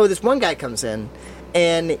 Yeah. So this one guy comes in,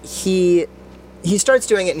 and he starts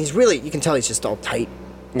doing it, and he's really, you can tell he's just all tight,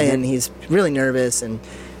 and he's really nervous, and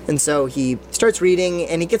so he starts reading,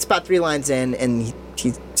 and he gets about 3 lines in, and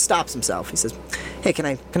he stops himself. He says, "Hey, can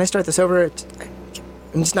I start this over?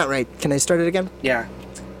 I'm just not right. Can I start it again?" Yeah.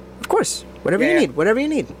 Of course. Whatever you need. Whatever you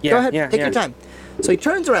need. Yeah, Go ahead. Take your time. So he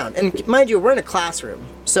turns around, and mind you, we're in a classroom,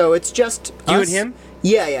 so it's just you us. and him.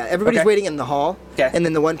 Yeah. Everybody's waiting in the hall, and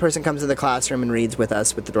then the one person comes in the classroom and reads with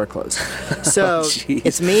us with the door closed. So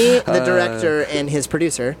it's me, the director, and his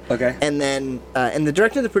producer. And then and the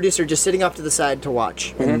director and the producer just sitting off to the side to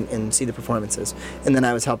watch and see the performances. And then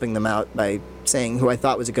I was helping them out by saying who I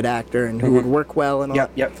thought was a good actor and who would work well and all.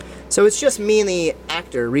 So it's just me and the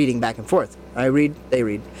actor reading back and forth. I read, they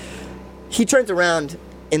read. He turns around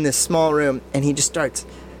in this small room, and he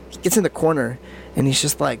gets in the corner, and he's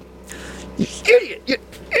just like, "You idiot, you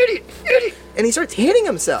idiot, idiot," and he starts hitting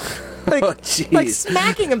himself. Like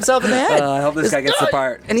smacking himself in the head. I hope this guy gets the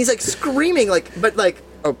part. And he's like screaming,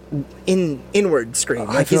 inward scream.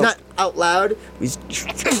 Like he's not out loud. He's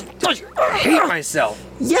I hate myself.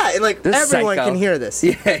 Yeah, and like this everyone can hear this.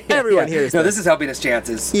 Everyone hears this. No, this is helping his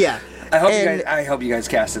chances. Yeah. I hope you guys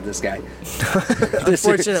casted this guy.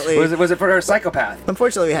 Unfortunately, was it for a psychopath?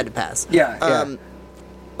 Unfortunately, we had to pass. Yeah.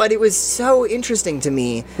 But it was so interesting to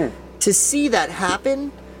me to see that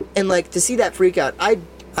happen, and like to see that freak out.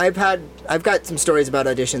 I've got some stories about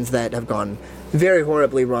auditions that have gone very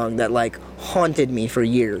horribly wrong that like haunted me for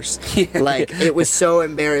years. Like it was so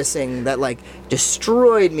embarrassing that like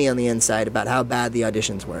destroyed me on the inside about how bad the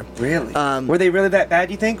auditions were. Really? Were they really that bad,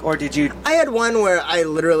 you think, or did you? I had one where I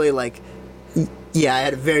literally like, I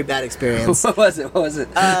had a very bad experience. What was it?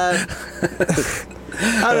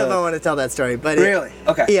 I don't know if I want to tell that story, but really,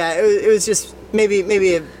 okay. Yeah, it was just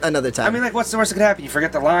maybe another time. I mean, like, what's the worst that could happen? You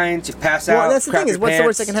forget the lines, you pass out. Well, that's the thing is, what's pants. the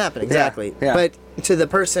worst that can happen? Exactly. Yeah. But to the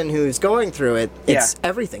person who's going through it, it's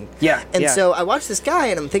everything. Yeah. And so I watched this guy,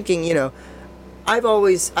 and I'm thinking,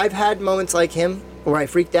 I've had moments like him where I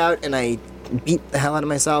freaked out and I beat the hell out of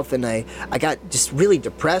myself, and I got just really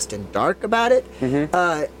depressed and dark about it.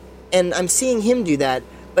 And I'm seeing him do that,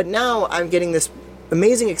 but now I'm getting this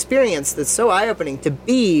amazing experience that's so eye-opening to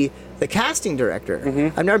be the casting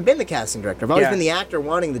director. I've never been the casting director. I've always been the actor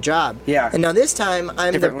wanting the job. And now this time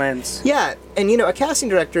I'm different lens. Yeah, and a casting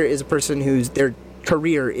director is a person whose their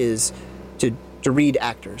career is to read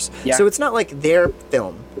actors. So it's not like their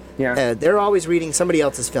film. They're always reading somebody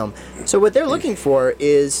else's film. So what they're looking for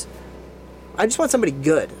is, I just want somebody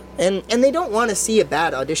good. And they don't want to see a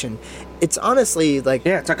bad audition. It's honestly like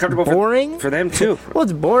it's uncomfortable boring for them too. Well,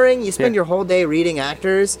 it's boring. You spend your whole day reading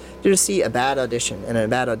actors to just see a bad audition, and a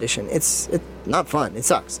bad audition. It's not fun. It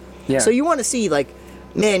sucks. So you want to see you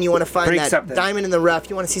want to find that diamond in the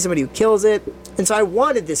rough. You want to see somebody who kills it. And so I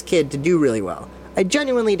wanted this kid to do really well. I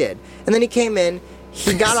genuinely did. And then he came in.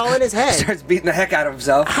 He got all in his head. Starts beating the heck out of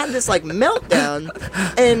himself. Had this meltdown,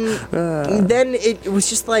 and then it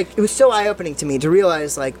was just it was so eye-opening to me to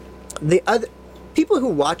realize the other people who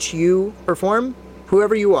watch you perform,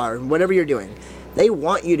 whoever you are, whatever you're doing, they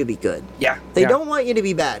want you to be good. They don't want you to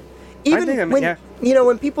be bad. Even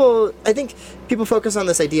when people, I think people focus on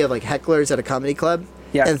this idea of hecklers at a comedy club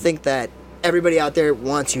and think that everybody out there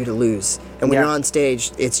wants you to lose. And when you're on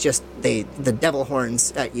stage, it's just the devil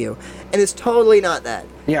horns at you. And it's totally not that.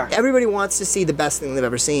 Everybody wants to see the best thing they've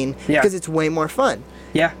ever seen because it's way more fun.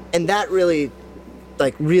 And that really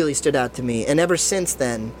stood out to me. And ever since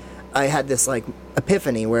then, I had this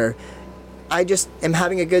epiphany where I just am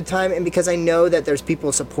having a good time, and because I know that there's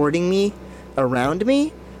people supporting me around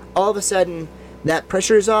me, all of a sudden that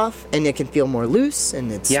pressure is off and it can feel more loose, and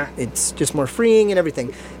it's just more freeing and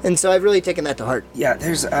everything. And so I've really taken that to heart.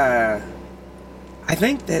 There's I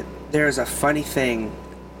think that there's a funny thing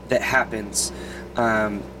that happens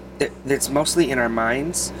that's mostly in our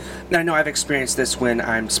minds. Now, I know I've experienced this when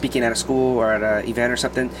I'm speaking at a school or at an event or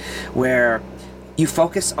something, where you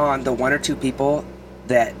focus on the one or two people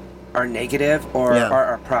that are negative or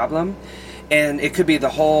are a problem, and it could be the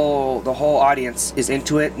whole audience is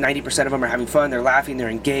into it. 90% of them are having fun, they're laughing, they're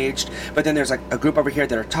engaged, but then there's a group over here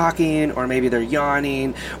that are talking, or maybe they're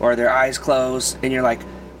yawning or their eyes closed, and you're like,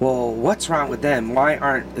 well, what's wrong with them? Why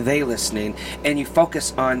aren't they listening? And you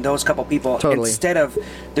focus on those couple people instead of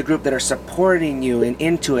the group that are supporting you and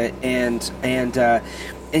into it. And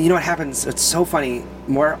you know what happens? It's so funny.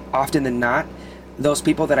 More often than not, those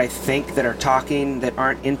people that I think that are talking that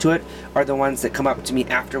aren't into it are the ones that come up to me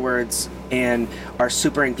afterwards and are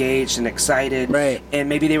super engaged and excited. Right. And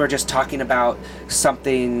maybe they were just talking about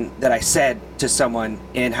something that I said to someone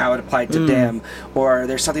and how it applied to them, or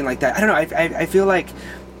there's something like that. I don't know. I feel like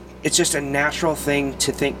it's just a natural thing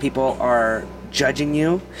to think people are judging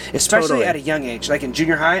you, especially at a young age. Like in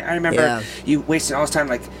junior high, I remember you wasting all this time,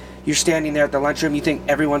 like, you're standing there at the lunchroom, you think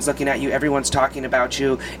everyone's looking at you, everyone's talking about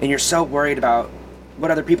you, and you're so worried about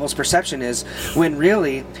what other people's perception is, when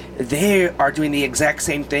really they are doing the exact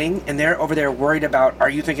same thing, and they're over there worried about,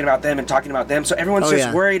 are you thinking about them and talking about them? So everyone's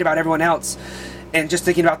just worried about everyone else and just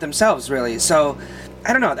thinking about themselves, really. So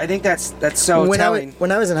I don't know. I think that's so telling.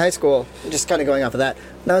 When I was in high school, just kind of going off of that,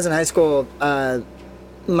 when I was in high school,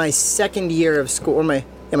 my second year of school,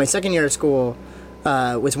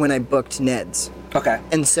 was when I booked Ned's. Okay.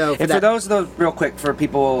 And so for those, real quick, for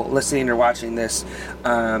people listening or watching this,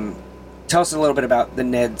 tell us a little bit about the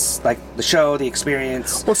Ned's, like the show, the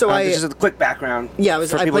experience. Well, so just a quick background. Yeah,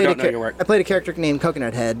 for people who don't know your work. I played a character named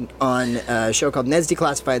Coconut Head on a show called Ned's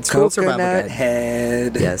Declassified School Survival Guide. Coconut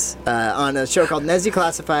Head. Yes, on a show called Ned's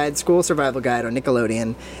Declassified School Survival Guide on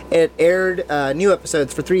Nickelodeon. It aired new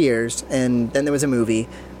episodes for 3 years, and then there was a movie,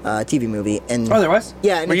 TV movie. And there was?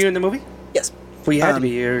 Yeah. And were you in the movie? Yes. Well, you had to be.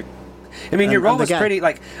 Your role was pretty,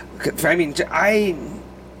 like, I mean,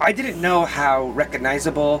 I didn't know how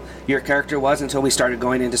recognizable your character was until we started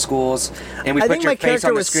going into schools and we put your face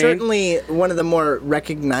on the screen. I think my character was certainly one of the more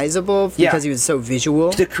recognizable because he was so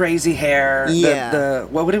visual. The crazy hair. Yeah.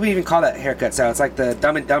 What do we even call that haircut? So it's like the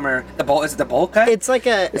Dumb and Dumber. The bowl, is it the bowl cut? It's like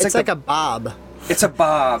a bob. It's a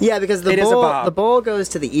bob. Yeah, because the bowl goes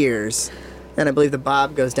to the ears, and I believe the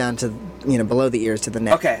bob goes down to below the ears to the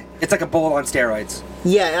neck. Okay, it's like a bowl on steroids.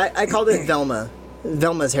 Yeah, I called it Velma.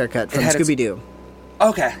 Velma's haircut from Scooby-Doo.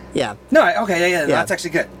 Okay. Yeah. No, yeah. That's actually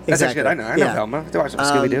good. That's actually good. I know Velma. I watched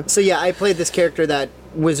Scooby-Doo. So yeah, I played this character that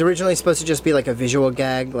was originally supposed to just be like a visual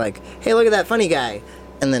gag, like, hey, look at that funny guy.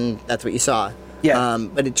 And then that's what you saw. Yeah.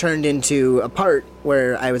 But it turned into a part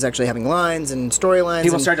where I was actually having lines and storylines.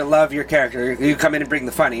 People started to love your character. You come in and bring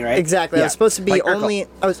the funny, right? Exactly. Yeah. I was supposed to be like only...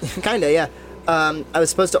 I was kind of, yeah. I was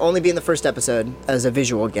supposed to only be in the first episode as a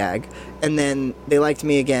visual gag, and then they liked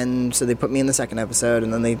me again, so they put me in the second episode,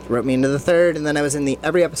 and then they wrote me into the third, and then I was in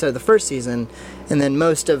every episode of the first season, and then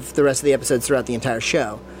most of the rest of the episodes throughout the entire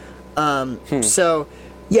show. So,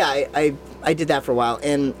 yeah, I did that for a while,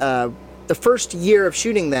 and the first year of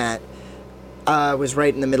shooting that was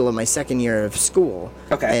right in the middle of my second year of school.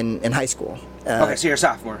 Okay. In high school. Okay, so you're a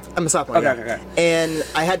sophomore. I'm a sophomore. Okay. And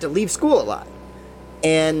I had to leave school a lot,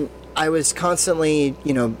 and I was constantly,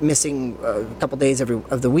 missing a couple days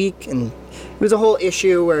of the week, and it was a whole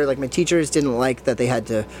issue where, like, my teachers didn't like that they had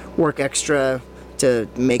to work extra to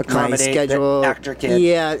make my schedule. The actor kid.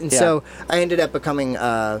 Yeah, and so I ended up becoming.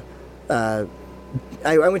 I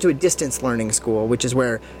went to a distance learning school, which is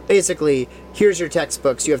where basically here's your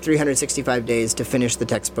textbooks. You have 365 days to finish the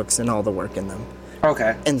textbooks and all the work in them.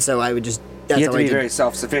 Okay. And so I would just. You have to be very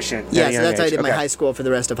self-sufficient. Yeah, so that's how I did my high school for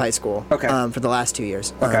the rest of high school. Okay. For the last 2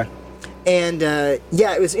 years. Okay. And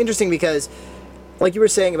it was interesting because, like you were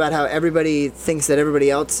saying about how everybody thinks that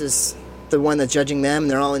everybody else is the one that's judging them,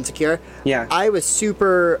 and they're all insecure. Yeah. I was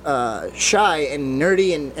super shy and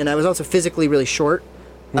nerdy, and I was also physically really short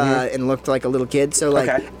and looked like a little kid. So, like,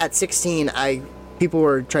 at 16, people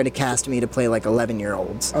were trying to cast me to play, like,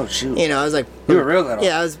 11-year-olds. Oh, shoot. I was like... You were real little.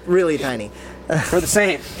 Yeah, I was really tiny. We're the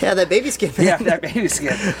same. Yeah, that baby skin. Yeah, that baby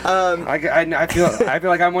skin. I feel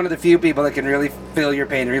like I'm one of the few people that can really feel your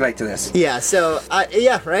pain and relate to this. Yeah. So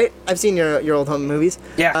right. I've seen your old home movies.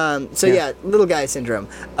 Yeah. Little guy syndrome.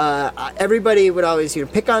 Everybody would always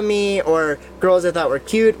pick on me, or girls I thought were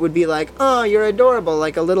cute would be like, "Oh, you're adorable,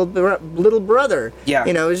 like a little brother." Yeah.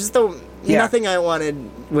 It was just nothing I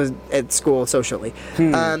wanted was at school socially.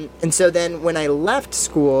 And so then when I left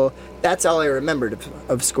school, that's all I remembered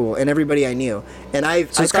of school and everybody I knew. And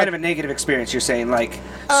So it's kind of a negative experience, you're saying, like,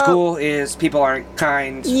 school is people aren't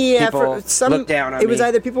kind, people look down on me. It was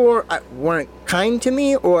either people weren't kind to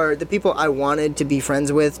me, or the people I wanted to be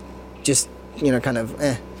friends with just,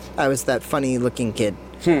 I was that funny looking kid.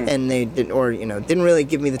 And they didn't really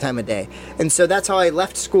give me the time of day. And so that's how I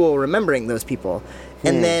left school, remembering those people.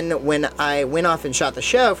 And then when I went off and shot the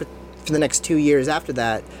show for the next 2 years after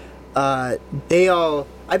that,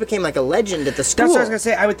 I became like a legend at the school. That's what I was gonna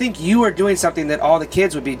say. I would think you were doing something that all the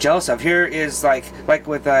kids would be jealous of. Here is like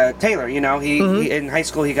with Taylor. You know, he in high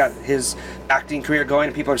school he got his acting career going,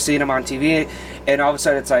 and people are seeing him on TV, and all of a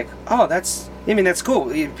sudden it's like, oh, that's cool.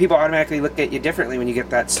 People automatically look at you differently when you get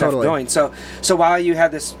that stuff going. So while you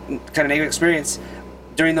had this kind of negative experience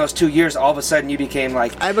during those 2 years, all of a sudden you became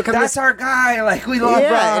like, that's our guy. Like, we love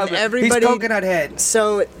Rob. And everybody, he's Coconut Head.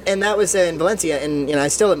 So, and that was in Valencia, and I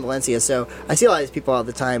still live in Valencia, so I see a lot of these people all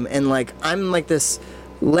the time, and like I'm like this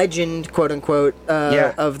legend, quote unquote,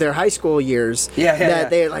 of their high school years.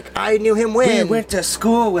 They're like, I knew him when we went to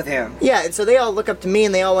school with him. Yeah, and so they all look up to me,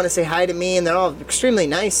 and they all want to say hi to me, and they're all extremely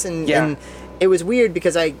nice, and it was weird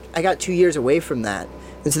because I got 2 years away from that,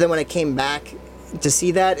 and so then when I came back to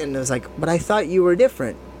see that, and it was like, but I thought you were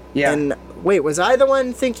different. Yeah. And wait, was I the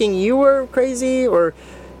one thinking you were crazy, or,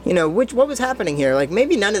 what was happening here? Like,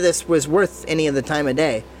 maybe none of this was worth any of the time of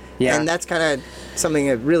day. Yeah. And that's kind of something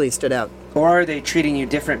that really stood out. Or are they treating you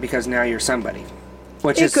different because now you're somebody?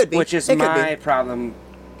 Which is my problem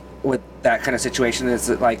with that kind of situation. Is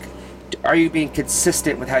that, like, are you being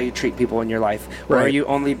consistent with how you treat people in your life, or are you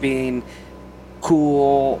only being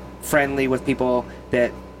cool, friendly with people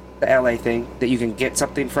that the LA thing that you can get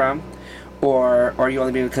something from, or are you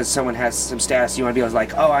only being because someone has some status you want to be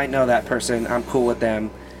like, oh, I know that person, I'm cool with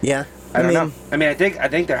them? Yeah. I don't know. I mean, I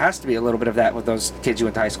think there has to be a little bit of that with those kids you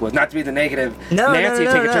went to high school with. Not to be the negative Nancy,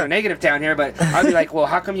 take it to a negative town here, but I'd be like, well,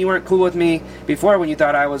 how come you weren't cool with me before when you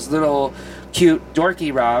thought I was little, cute,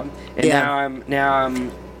 dorky Rob, and now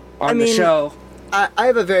I'm on the show? I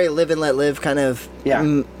have a very live and let live kind of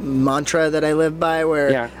mantra that I live by,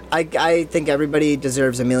 where I think everybody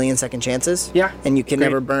deserves a million second chances. Yeah. And you can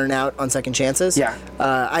never burn out on second chances. Yeah.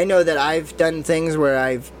 I know that I've done things where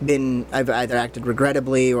I've either acted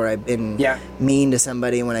regrettably or I've been mean to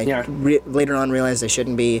somebody when I later on realized I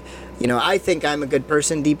shouldn't be. I think I'm a good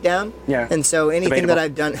person deep down. Yeah. And so anything that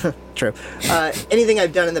I've done, true. Anything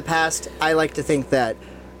I've done in the past, I like to think that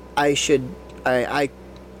I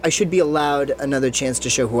should be allowed another chance to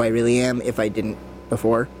show who I really am if I didn't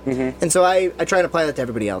before. Mm-hmm. And so I try to apply that to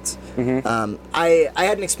everybody else. Mm-hmm. I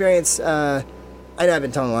had an experience, I know I've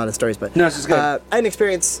been telling a lot of stories, but no, this is good. I had an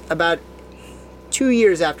experience about 2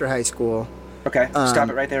 years after high school. Okay, stop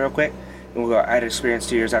it right there real quick. And we'll go, I had an experience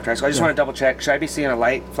 2 years after high school. I just want to double check. Should I be seeing a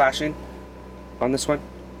light flashing on this one?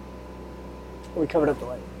 We covered up the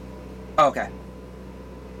light. Oh, okay.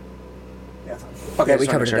 Okay, we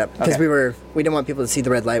covered it up because we didn't want people to see the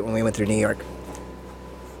red light when we went through New York.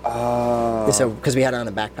 Oh. So because we had it on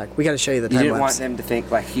a backpack, we got to show you the time lapse. You didn't want them to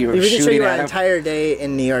think like you were shooting at them. We can show you our them. Entire day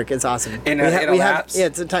in New York. It's awesome. In a lapse? Yeah,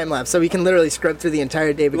 it's a time lapse, so we can literally scrub through the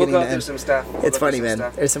entire day beginning to end. We'll go through some stuff. It's funny, man.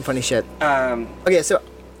 There's some funny shit. Okay, so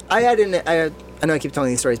I know I keep telling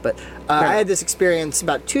these stories, but I had this experience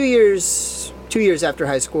about 2 years after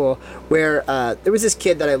high school where there was this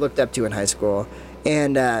kid that I looked up to in high school,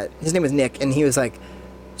 and his name was Nick, and he was like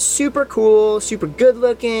super cool, super good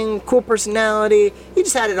looking, cool personality. He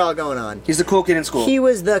just had it all going on. He's the cool kid in school. He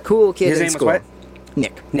was the cool kid in school. His name was what?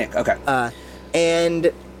 Nick. Nick, okay.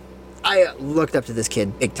 And I looked up to this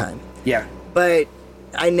kid big time. Yeah. But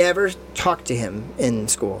I never talked to him in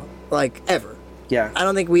school, like, ever. Yeah. I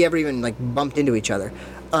don't think we ever even, like, bumped into each other.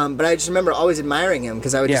 But I just remember always admiring him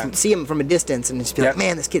because I would just see him from a distance and just be like,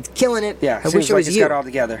 man, this kid's killing it. Yeah. I wish I was you. Got it all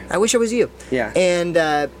together. I wish I was you. Yeah. And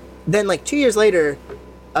then, like, 2 years later,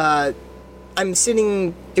 I'm in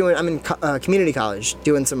community college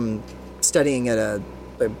doing some studying at a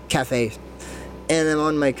cafe, and I'm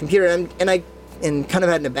on my computer, and kind of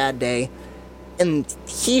having a bad day, and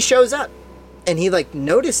he shows up, and he like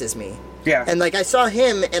notices me. Yeah. And like I saw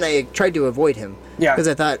him, and I tried to avoid him. Yeah. Because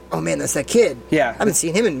I thought, oh man, that's that kid. Yeah. I haven't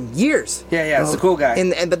seen him in years. Yeah, it's a cool guy.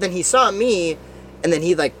 But then he saw me, and then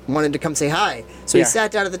he like wanted to come say hi. So he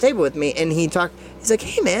sat down at the table with me, and he talked. He's like,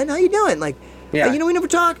 hey man, how you doing? Like, we never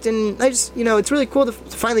talked, and I just, it's really cool to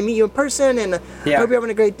finally meet you in person, and I hope you're having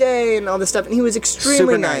a great day, and all this stuff. And he was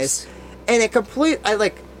extremely nice. And it's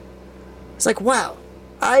like, wow,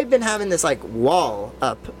 I've been having this like wall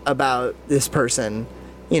up about this person,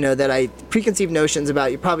 that I preconceived notions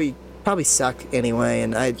about. You probably suck anyway,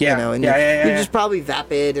 and you're just probably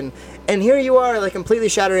vapid, and here you are, like completely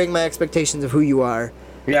shattering my expectations of who you are.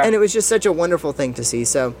 Yeah. And it was just such a wonderful thing to see.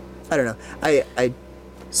 So I don't know,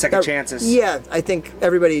 second chances. Yeah, I think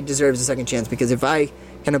everybody deserves a second chance because if I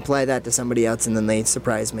can apply that to somebody else and then they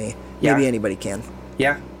surprise me, maybe anybody can.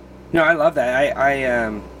 Yeah. No, I love that.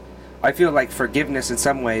 I feel like forgiveness in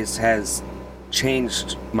some ways has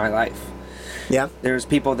changed my life. Yeah. There's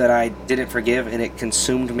people that I didn't forgive and it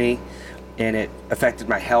consumed me and it affected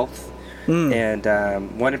my health.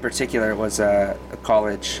 And one in particular was a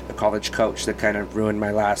college coach that kind of ruined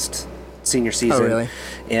my last senior season. Oh, really?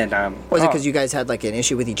 And was it because you guys had like an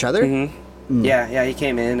issue with each other? Yeah, he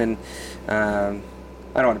came in and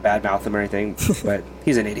I don't want to badmouth him or anything, but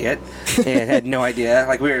he's an idiot and had no idea.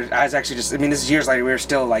 Like I was actually just, I mean, this is years later, we were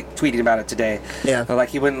still like tweeting about it today. Yeah. But, like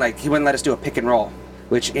he wouldn't let us do a pick and roll,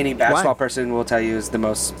 which any basketball person will tell you is the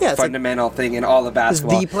most fundamental thing in all of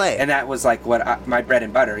basketball. It's the play. And that was like what my bread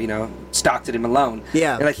and butter, Stockton and Malone.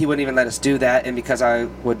 Yeah. And like he wouldn't even let us do that. And because I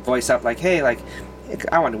would voice up like, hey, like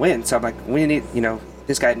I want to win. So I'm like, we need,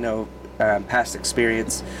 this guy had no past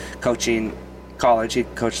experience coaching college. He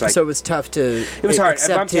coached like, so it was tough to it was hard.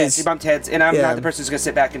 He bumped heads, and I'm not the person who's going to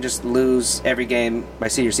sit back and just lose every game my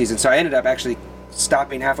senior season. So I ended up actually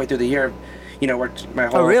stopping halfway through the year, worked my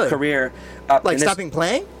whole career up. Like stopping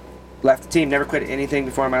playing? Left the team, never quit anything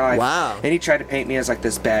before in my life. Wow. And he tried to paint me as like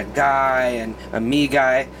this bad guy and a me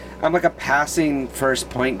guy. I'm like a passing first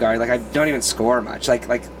point guard. Like I don't even score much. Like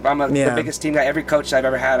I'm the biggest team guy. Every coach I've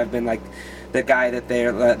ever had, I've been like the guy that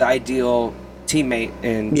they're the ideal teammate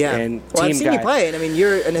and team well, I've seen guy. you play, and I mean,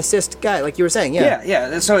 you're an assist guy, like you were saying.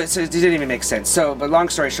 Yeah. So it didn't even make sense. So, but long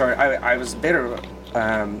story short, I was bitter,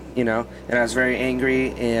 and I was very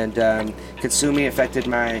angry, and consuming affected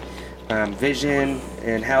my vision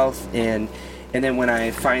and health, and then when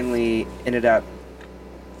I finally ended up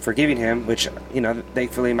forgiving him, which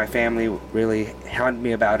thankfully my family really hounded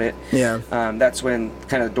me about it. Yeah. That's when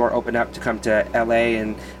kind of the door opened up to come to LA,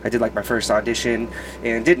 and I did like my first audition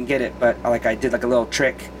and didn't get it, but like I did like a little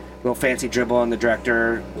trick, little fancy dribble, and the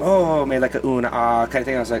director made like a ooh and ah kind of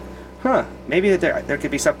thing. I was like, maybe there could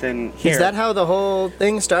be something here. Is that how the whole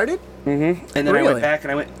thing started? Mm-hmm. And then I went back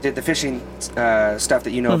and did the fishing stuff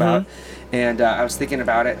that you know about, and I was thinking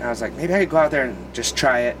about it, and I was like, maybe I could go out there and just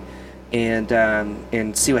try it.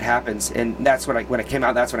 And see what happens. And that's when I came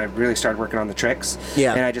out, that's when I really started working on the tricks.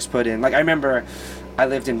 Yeah. And I just put in, like, I remember I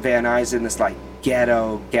lived in Van Nuys in this like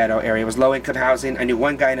ghetto area. It was low income housing. I knew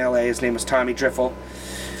one guy in LA, his name was Tommy Triffle.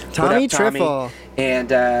 Tommy Triffle. And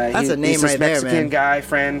that's a name he's this right Mexican there, man. guy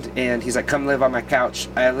friend, and he's like, come live on my couch.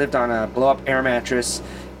 I lived on a blow up air mattress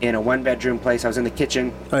in a 1-bedroom place. I was in the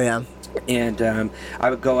kitchen. Oh yeah. And I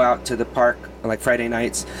would go out to the park like Friday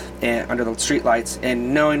nights and under the street lights,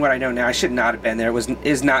 and knowing what I know now, I should not have been there. It was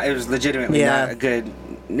legitimately not a good.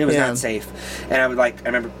 It was not safe. And I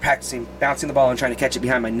remember practicing bouncing the ball and trying to catch it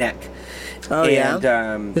behind my neck. Oh,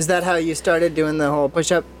 and, is that how you started doing the whole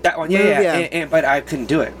push-up? That one, yeah. But I couldn't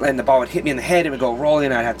do it. And the ball would hit me in the head, it would go rolling,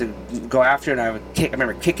 and I'd have to go after it, and I would kick. I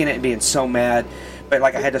remember kicking it and being so mad. But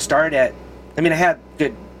like I had to start at, I had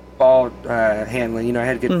good ball handling, I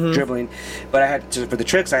had good dribbling, but I had to, for the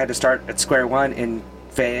tricks, I had to start at square one and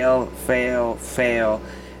fail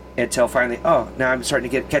until finally, now I'm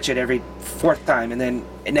starting to catch it every fourth time, and then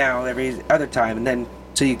now every other time, and then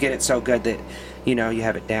till you get it so good that you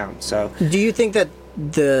have it down. So do you think that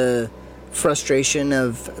the frustration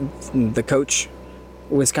of the coach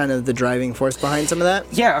was kind of the driving force behind some of that?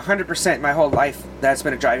 Yeah, 100%. My whole life that's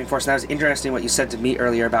been a driving force. And that was interesting what you said to me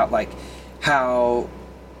earlier about like how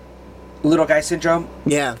little guy syndrome.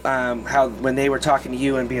 Yeah. How when they were talking to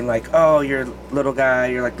you and being like, oh, you're little guy,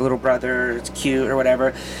 you're like the little brother, it's cute or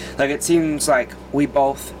whatever. Like it seems like we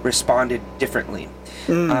both responded differently.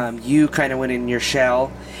 You kind of went in your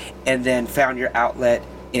shell and then found your outlet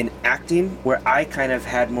in acting, where I kind of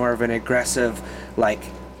had more of an aggressive, like,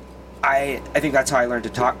 I think that's how I learned to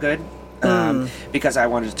talk good. Because I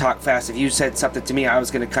wanted to talk fast. If you said something to me, I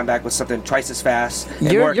was going to come back with something twice as fast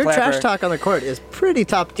and more your clever. Trash talk on the court is pretty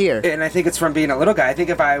top tier. And I think it's from being a little guy. I think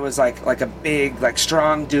if I was like a big, like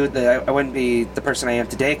strong dude, that I wouldn't be the person I am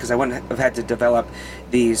today, because I wouldn't have had to develop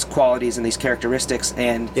these qualities and these characteristics.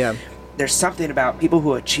 And there's something about people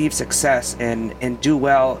who achieve success and do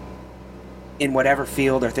well in whatever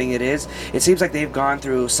field or thing it is. It seems like they've gone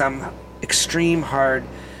through some extreme hard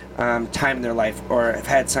time in their life, or have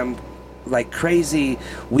had some like crazy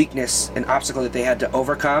weakness and obstacle that they had to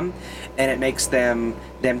overcome, and it makes them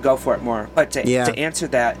go for it more. But to answer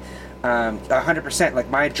that 100%, like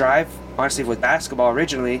my drive honestly with basketball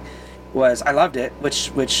originally was I loved it,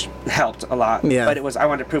 which helped a lot. But it was I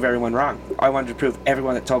wanted to prove everyone wrong. I wanted to prove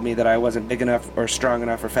everyone that told me that I wasn't big enough or strong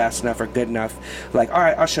enough or fast enough or good enough, like, all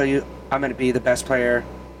right, I'll show you, I'm going to be the best player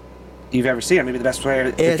you've ever seen. I'm maybe the best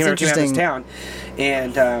player that came out of this town.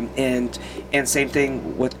 And same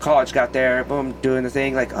thing with college. Got there, boom, doing the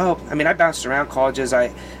thing. Like, I bounced around colleges.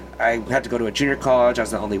 I had to go to a junior college. I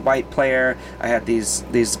was the only white player. I had these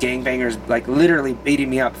gangbangers like literally beating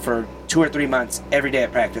me up for 2 or 3 months every day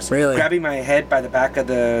at practice. Really? Grabbing my head by the back of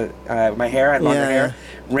my hair. I had longer hair.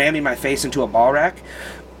 Ramming my face into a ball rack.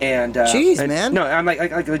 And jeez, man. No, I'm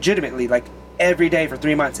like legitimately like every day for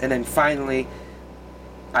 3 months, and then finally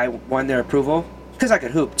I won their approval. Because I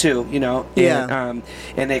could hoop too, you know. And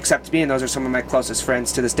they accepted me, and those are some of my closest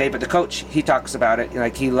friends to this day. But the coach, he talks about it,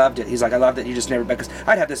 like he loved it. He's like, I loved it. You just never, because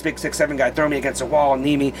I'd have this big 6'7" guy throw me against a wall and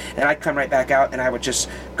knee me, and I'd come right back out, and I would just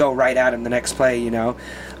go right at him the next play, you know.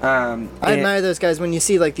 I admire those guys when you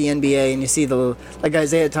see like the NBA and you see like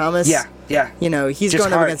Isaiah Thomas. Yeah. You know, he's just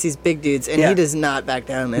going up against these big dudes, and he does not back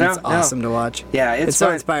down, and it's awesome to watch. Yeah, it's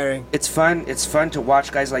so inspiring. It's fun. It's fun to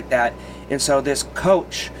watch guys like that. And so this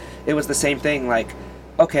coach, it was the same thing, like,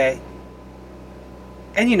 okay.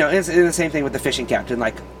 And, you know, it's the same thing with the fishing captain.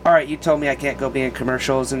 Like, all right, you told me I can't go be in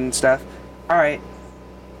commercials and stuff. All right,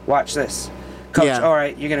 watch this. Coach, all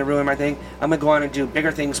right, you're going to ruin my thing. I'm going to go on and do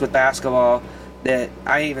bigger things with basketball that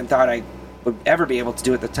I even thought I would ever be able to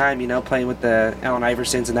do at the time, you know, playing with the Allen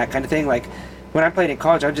Iversons and that kind of thing. Like, when I played in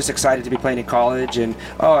college, I'm just excited to be playing in college, and,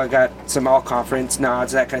 I got some all-conference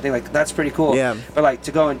nods, that kind of thing. Like, that's pretty cool. Yeah. But, like,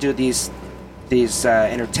 to go and do these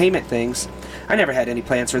entertainment things, I never had any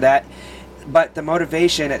plans for that. But the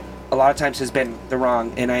motivation a lot of times has been the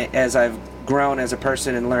wrong. And as I've grown as a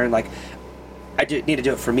person and learned, like, I need to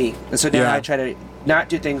do it for me. And so now I try to not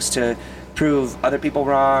do things to prove other people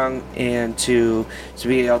wrong and to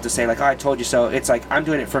be able to say, like, oh, I told you so. It's like, I'm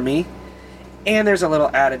doing it for me. And there's a little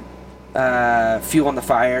added fuel on the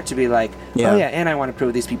fire to be like, and I want to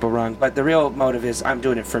prove these people wrong. But the real motive is I'm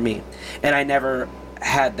doing it for me. And I never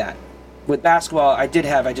had that. With basketball, I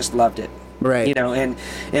just loved it. Right. You know, and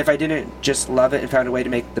if I didn't just love it and found a way to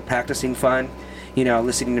make the practicing fun, you know,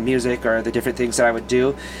 listening to music or the different things that I would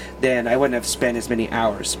do, then I wouldn't have spent as many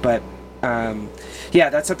hours. But,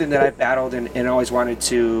 that's something that I've battled and always wanted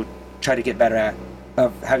to try to get better at,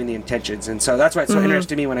 of having the intentions. And so that's why it's so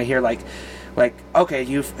interesting to me when I hear, like, okay,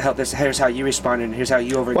 you've held this, here's how you responded, and here's how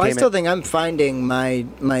you overcame it. Well, I still think I'm finding my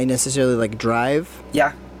necessarily, like, drive.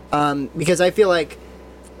 Yeah. Because I feel like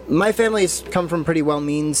my family's come from pretty well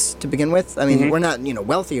means to begin with. I mean, we're not, you know,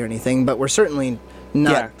 wealthy or anything, but we're certainly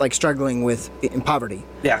not like struggling in poverty.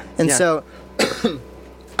 Yeah. And so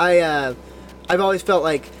I've always felt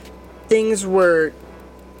like things were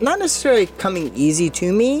not necessarily coming easy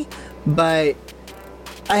to me, but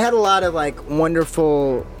I had a lot of like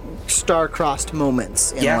wonderful star-crossed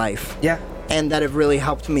moments in life. Yeah. And that have really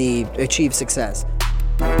helped me achieve success.